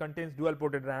because it contains dual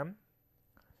ported RAM,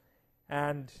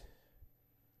 and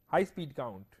high speed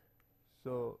count.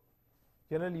 So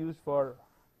generally used for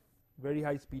very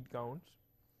high speed counts.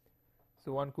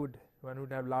 So one would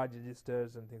have large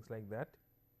registers and things like that.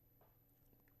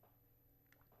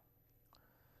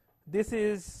 This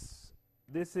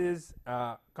is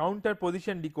counter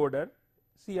position decoder.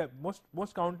 See,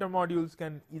 most counter modules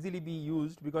can easily be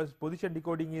used because position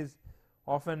decoding is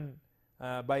often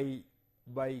by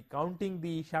counting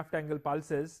the shaft angle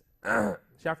pulses,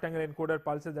 shaft angle encoder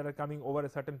pulses that are coming over a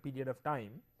certain period of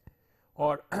time,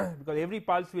 or because every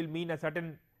pulse will mean a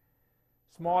certain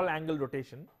small angle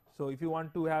rotation. So if you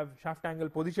want to have shaft angle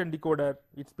position decoder,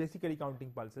 it's basically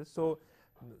counting pulses. So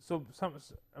some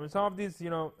of these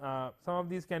some of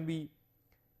these can be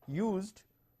used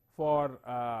for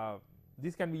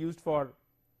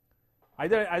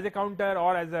either as a counter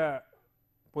or as a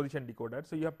position decoder.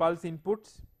 So you have pulse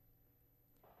inputs,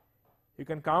 you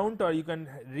can count or you can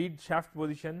read shaft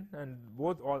position, and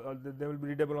both they will be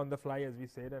readable on the fly, as we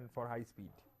said, and for high speed.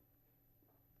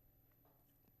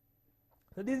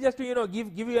 So this is just to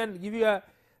give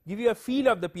you a feel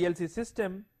of the PLC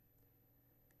system.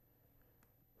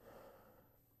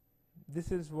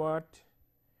 This is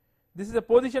a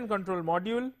position control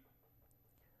module.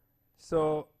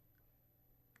 So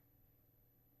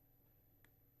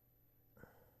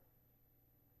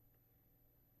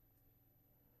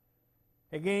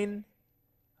again,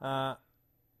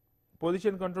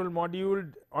 position control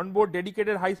module, onboard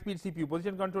dedicated high speed CPU.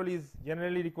 Position control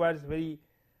generally requires very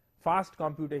fast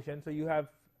computation. So you have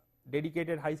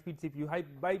dedicated high speed CPU.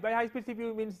 By high speed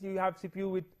CPU means you have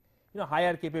CPU with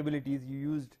higher capabilities. You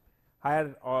used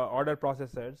higher order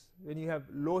processors. When you have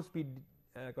low speed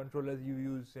controllers, you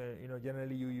use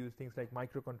generally you use things like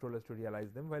microcontrollers to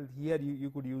realize them. Well, here you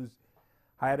could use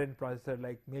higher end processor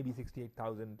like maybe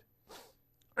 68000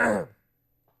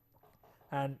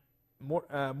 and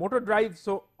motor drive.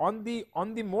 So on the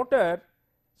motor,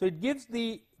 so it gives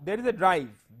there is a drive,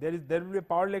 there will be a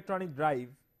power electronic drive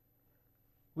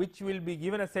which will be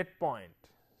given a set point,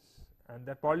 and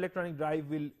that polyelectronic drive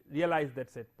will realize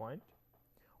that set point.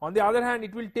 On the other hand,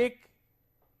 it will take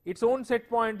its own set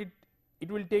point, it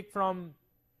will take from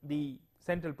the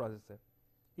central processor.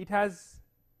 It has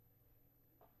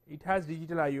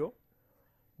digital I/O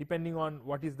depending on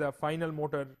what is the final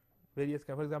motor. Various,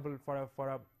 for example,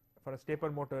 for a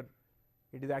stepper motor,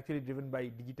 it is actually driven by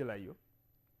digital I/O.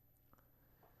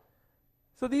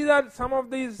 So these are some of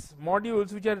these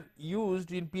modules which are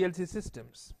used in PLC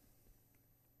systems.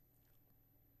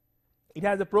 It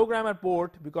has a programmer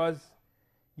port because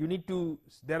you need to,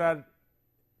 there are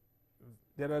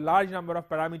a large number of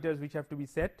parameters which have to be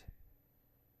set,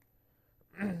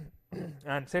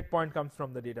 and set point comes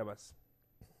from the data bus.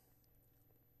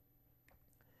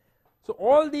 So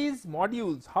all these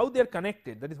modules, how they are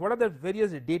connected, that is, what are the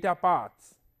various data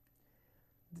paths.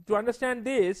 To understand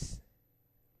this,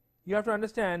 you have to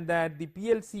understand that the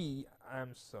PLC,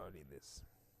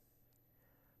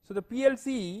 so the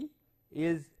PLC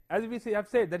is, as we have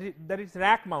said, that it's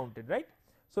rack mounted, right.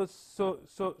 So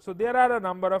there are a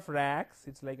number of racks,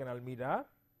 it's like an Almira,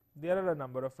 there are a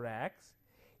number of racks.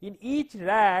 In each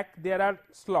rack there are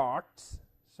slots,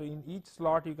 so in each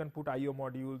slot you can put I/O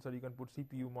modules or you can put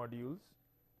CPU modules,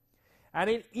 and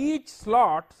in each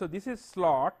slot, so this is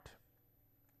slot,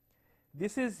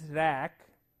 this is rack,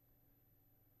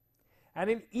 and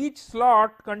in each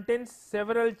slot contains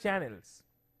several channels,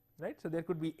 right. So there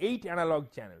could be 8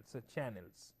 analog channels, so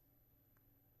channels.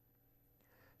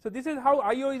 So this is how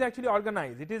I/O is actually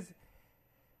organized.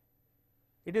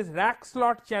 It is rack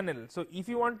slot channel. So if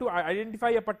you want to identify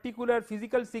a particular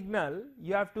physical signal,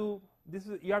 you have to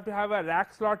have a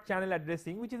rack slot channel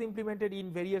addressing, which is implemented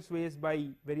in various ways by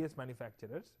various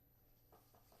manufacturers.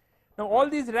 Now all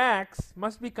these racks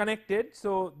must be connected,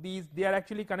 so they are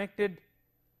actually connected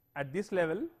at this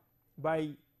level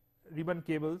by ribbon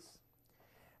cables,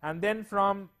 and then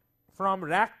from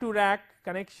rack to rack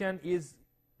connection is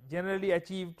generally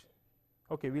achieved.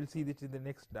 Okay, we will see this in the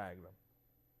next diagram.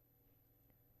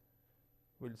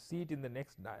 We will see it in the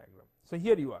next diagram. So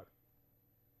here you are.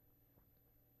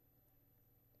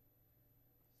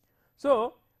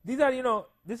 So these are,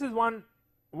 this is one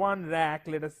rack,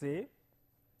 let us say.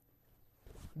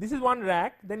 This is one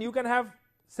rack. Then you can have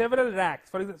several racks.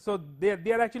 For example, so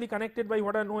they are actually connected by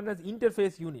what are known as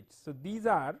interface units. So these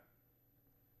are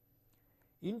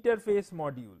interface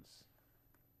modules.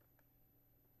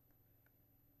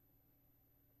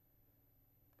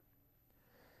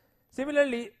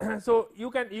 Similarly, so you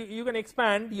can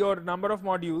expand your number of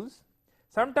modules.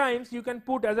 Sometimes you can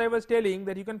put, as I was telling,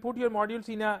 that you can put your modules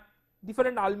in a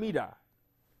different Almira,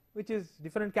 which is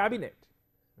different cabinet.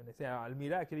 When I say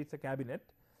Almira, actually it's a cabinet.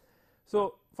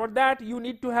 So for that you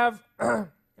need to have a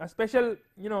special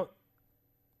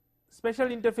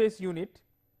interface unit.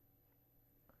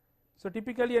 So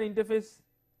typically an interface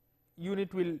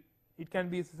unit can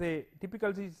be, say,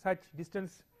 typically such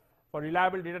distance. For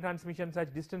reliable data transmission,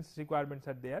 such distance requirements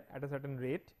are there at a certain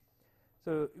rate.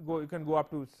 So you can go up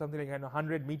to something like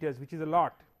 100 meters, which is a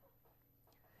lot.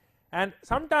 And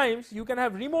sometimes you can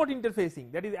have remote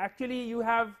interfacing. That is, actually you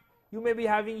may be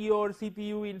having your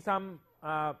CPU in some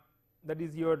that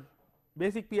is your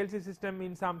basic PLC system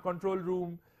in some control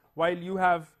room, while you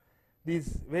have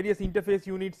these various interface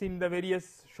units in the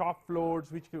various shop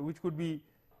floors, which could be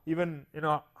even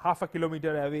half a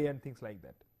kilometer away and things like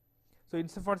that. So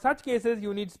for such cases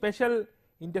you need special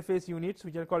interface units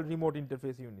which are called remote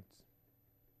interface units.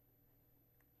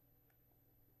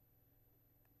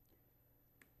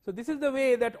 So this is the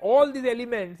way that all these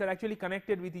elements are actually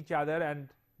connected with each other and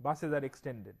buses are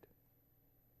extended.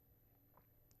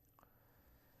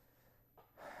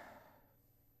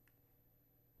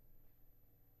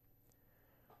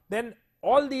 Then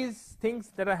all these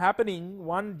things that are happening,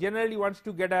 one generally wants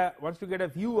to get a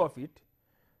view of it.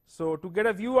 So to get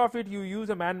a view of it, you use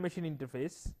a man-machine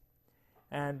interface,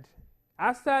 and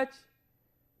as such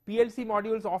PLC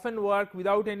modules often work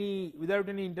without any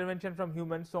intervention from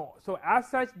humans. So as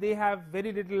such they have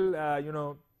very little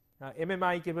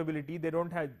MMI capability. They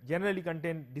don't generally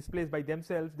contain displays by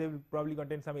themselves. They will probably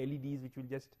contain some LEDs which will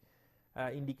just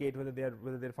indicate whether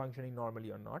they're functioning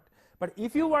normally or not. But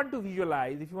if you want to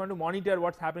visualize, if you want to monitor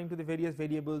what's happening to the various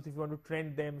variables, if you want to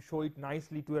trend them, show it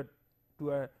nicely to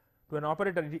an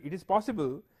operator, it is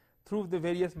possible through the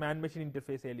various man-machine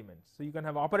interface elements. So you can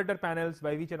have operator panels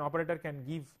by which an operator can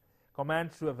give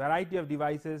commands to a variety of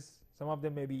devices. Some of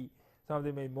them may be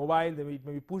mobile, it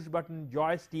may be push button,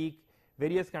 joystick,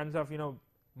 various kinds of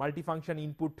multifunction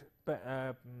input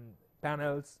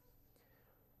panels,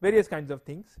 various kinds of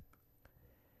things.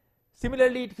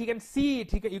 Similarly, he can see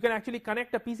it. You can actually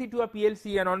connect a PC to a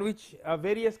PLC, and on which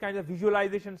various kinds of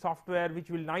visualization software, which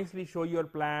will nicely show your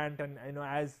plant, and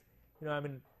as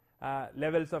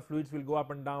levels of fluids will go up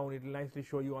and down, it will nicely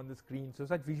show you on the screen. So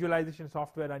such visualization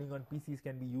software running on PCs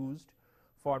can be used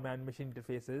for man-machine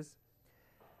interfaces.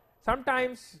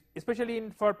 Sometimes,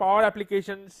 especially for power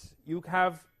applications, you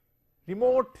have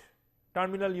remote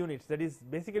terminal units. That is,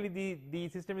 basically the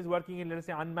system is working in, let us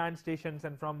say, unmanned stations,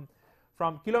 and from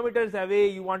kilometers away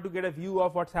you want to get a view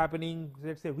of what's happening.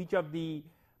 Let us say which of the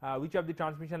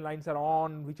transmission lines are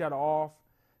on, which are off.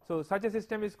 So such a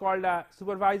system is called a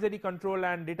supervisory control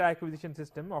and data acquisition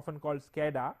system, often called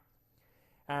SCADA.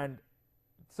 And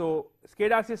so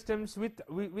SCADA systems with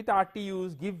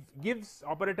RTUs gives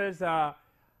operators a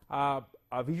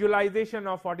visualization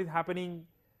of what is happening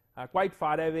quite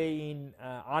far away in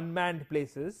unmanned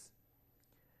places.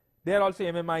 They are also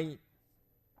MMI.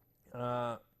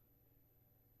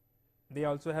 They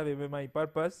also have MMI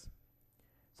purpose.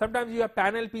 Sometimes you have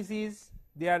panel PCs.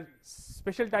 They are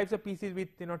special types of PCs with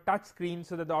touch screens,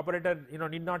 so that the operator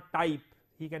need not type.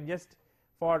 He can just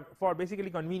for basically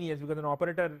convenience, because an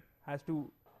operator has to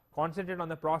concentrate on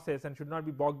the process and should not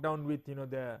be bogged down with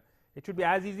it should be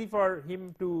as easy for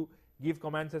him to give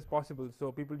commands as possible.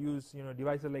 So people use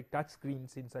devices like touch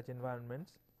screens in such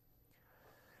environments.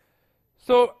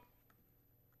 So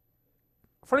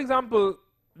for example,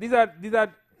 these are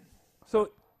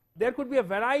so there could be a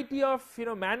variety of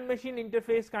man-machine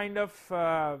interface kind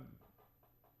of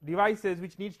devices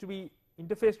which needs to be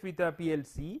interfaced with a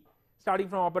PLC, starting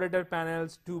from operator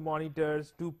panels to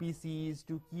monitors to PCs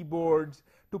to keyboards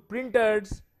to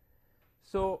printers.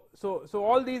 So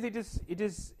all these it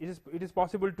is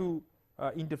possible to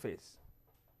interface.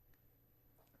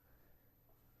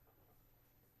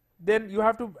 Then you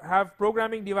have to have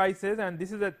programming devices, and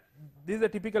this is a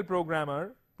typical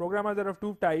programmer. Programmers are of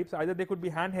two types. Either they could be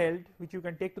handheld, which you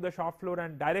can take to the shop floor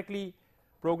and directly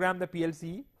program the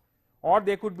PLC, or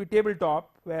they could be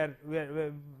tabletop, where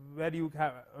you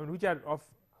have, which are of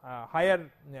higher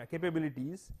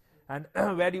capabilities, and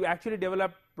where you actually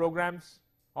develop programs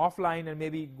offline and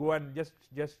maybe go and just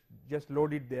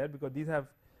load it there, because these have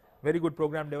very good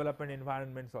program development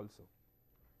environments also.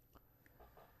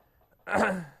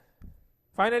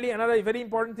 Finally, another very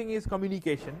important thing is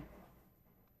communication.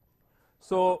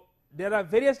 So there are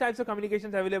various types of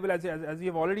communications available, as we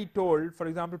have already told. For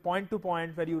example, point to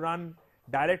point, where you run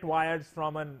direct wires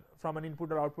from an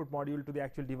input or output module to the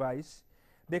actual device.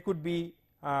 There could be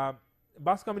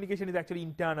bus communication is actually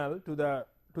internal to the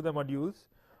modules,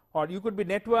 or you could be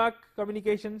network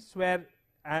communications, where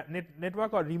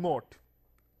network or remote.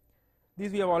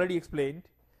 These we have already explained.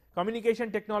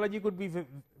 Communication technology could be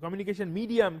communication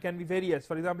medium can be various.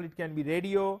 For example, it can be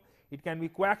radio, it can be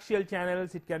coaxial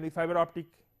channels, it can be fiber optic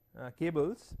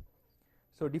cables.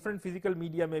 So different physical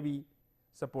media may be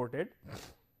supported,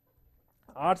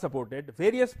 are supported.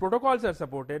 Various protocols are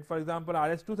supported. For example,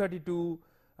 RS-232,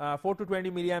 4 to 20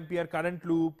 milliampere current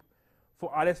loop, for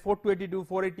RS-422,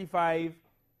 485.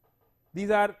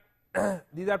 These are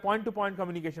point to point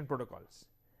communication protocols.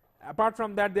 Apart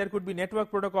from that, there could be network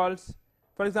protocols.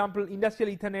 For example,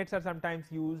 industrial Ethernets are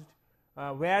sometimes used,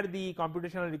 where the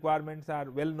computational requirements are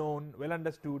well known, well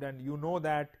understood, and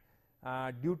that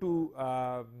due to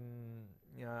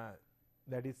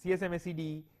that is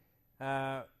CSMACD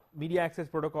media access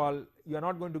protocol, you are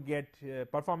not going to get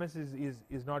performance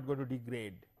is not going to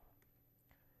degrade.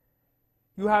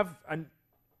 You have a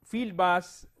field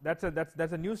bus. That's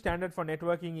a new standard for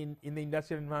networking in the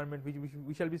industrial environment, which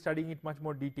we shall be studying it much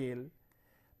more detail.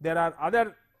 There are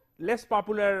other less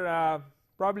popular,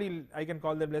 probably I can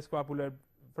call them less popular.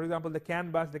 For example, the CAN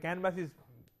bus. The CAN bus is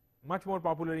much more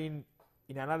popular in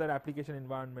another application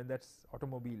environment, that's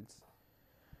automobiles.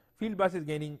 Field bus is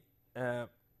gaining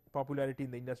popularity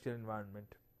in the industrial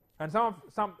environment, and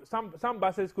some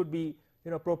buses could be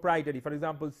proprietary. For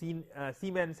example,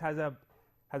 Siemens has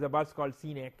a bus called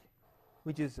CNEC,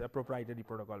 which is a proprietary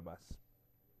protocol bus.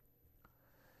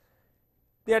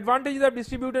 The advantages of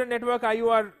distributed network I/O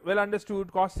are well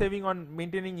understood. Cost saving on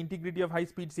maintaining integrity of high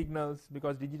speed signals,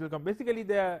 because basically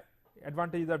the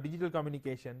advantages of digital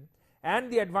communication,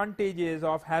 and the advantages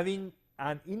of having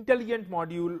an intelligent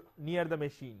module near the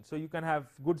machine. So you can have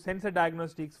good sensor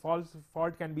diagnostics.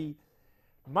 Fault can be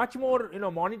much more,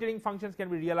 monitoring functions can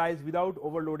be realized without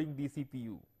overloading the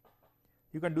CPU.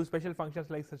 You can do special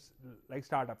functions like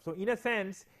startup. So in a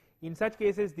sense, in such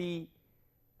cases, the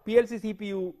PLC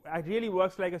CPU really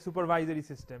works like a supervisory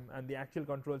system, and the actual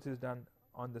controls is done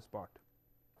on the spot.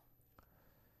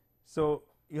 So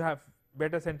you have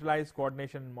better centralized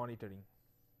coordination and monitoring.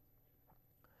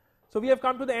 So we have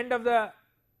come to the end of the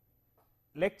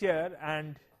lecture,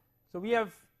 and so we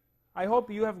have, I hope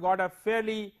you have got a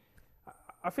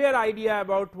fair idea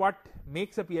about what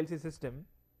makes a PLC system,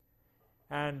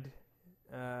 and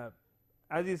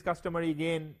as is customary,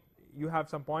 again you have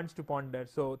some points to ponder.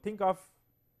 So think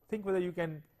whether you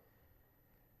can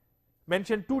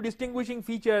mention two distinguishing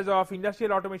features of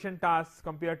industrial automation tasks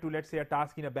compared to, let's say, a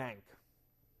task in a bank,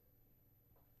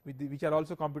 which are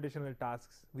also computational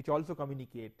tasks which also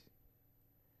communicate.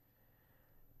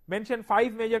 Mention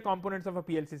 5 major components of a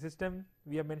PLC system.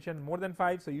 We have mentioned more than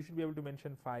 5, so you should be able to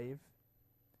mention 5,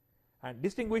 and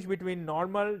distinguish between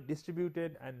normal,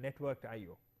 distributed and networked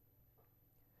I/O.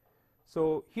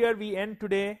 So here we end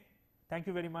today. Thank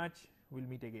you very much. We will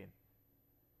meet again.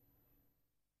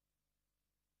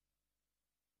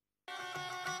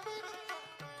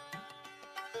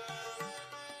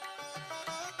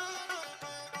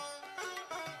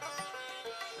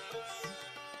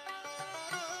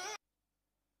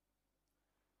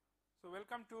 So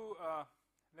welcome to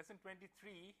lesson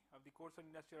 23 of the course on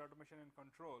industrial automation and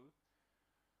control.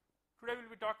 Today we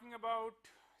will be talking about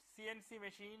CNC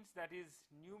machines, that is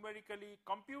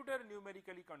computer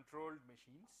numerically controlled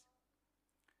machines.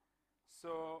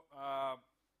 So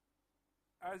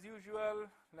as usual,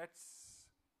 let's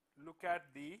look at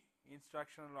the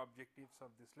instructional objectives of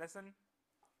this lesson.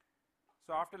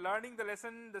 So after learning the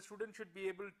lesson, the student should be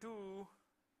able to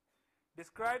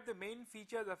describe the main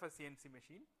features of a CNC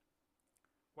machine,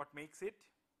 what makes it,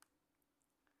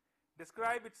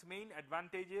 describe its main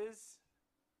advantages,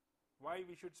 why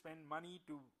we should spend money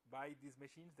to buy these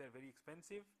machines, they are very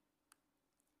expensive,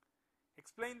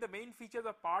 explain the main features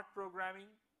of part programming.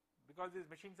 Because these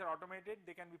machines are automated,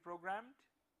 they can be programmed,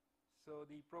 so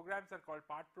the programs are called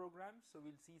part programs. So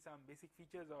we will see some basic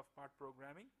features of part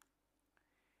programming,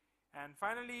 and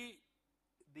finally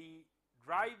the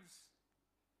drives.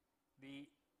 The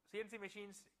CNC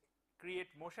machines create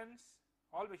motions,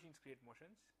 all machines create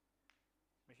motions,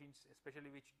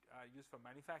 especially which are used for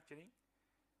manufacturing.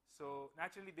 So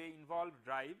naturally they involve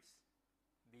drives,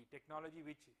 the technology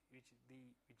which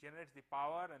generates the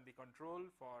power and the control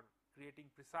for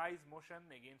creating precise motion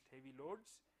against heavy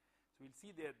loads. So we will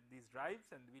see these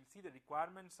drives, and we will see the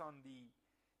requirements on the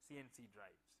CNC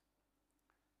drives,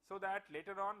 so that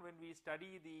later on when we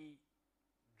study the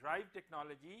drive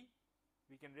technology,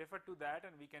 we can refer to that,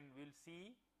 and will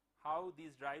see how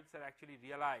these drives are actually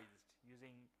realized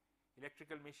using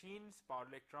electrical machines, power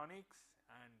electronics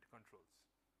and controls.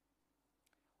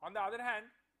 On the other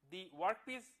hand, the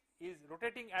workpiece is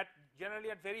rotating generally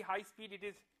at very high speed. It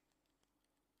is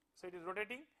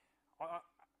rotating.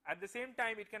 At the same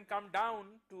time, it can come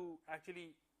down to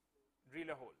actually drill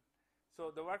a hole.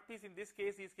 So the workpiece in this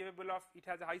case is capable of, it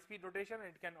has a high speed rotation, and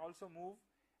it can also move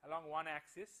along one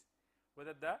axis,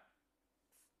 whether the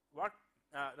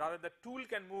tool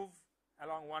can move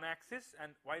along one axis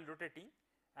and while rotating,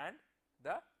 and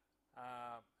the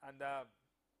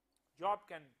job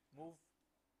can move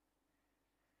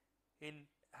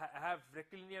have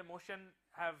rectilinear motion,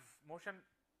 have motion,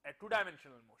 a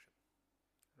two-dimensional motion,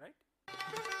 right?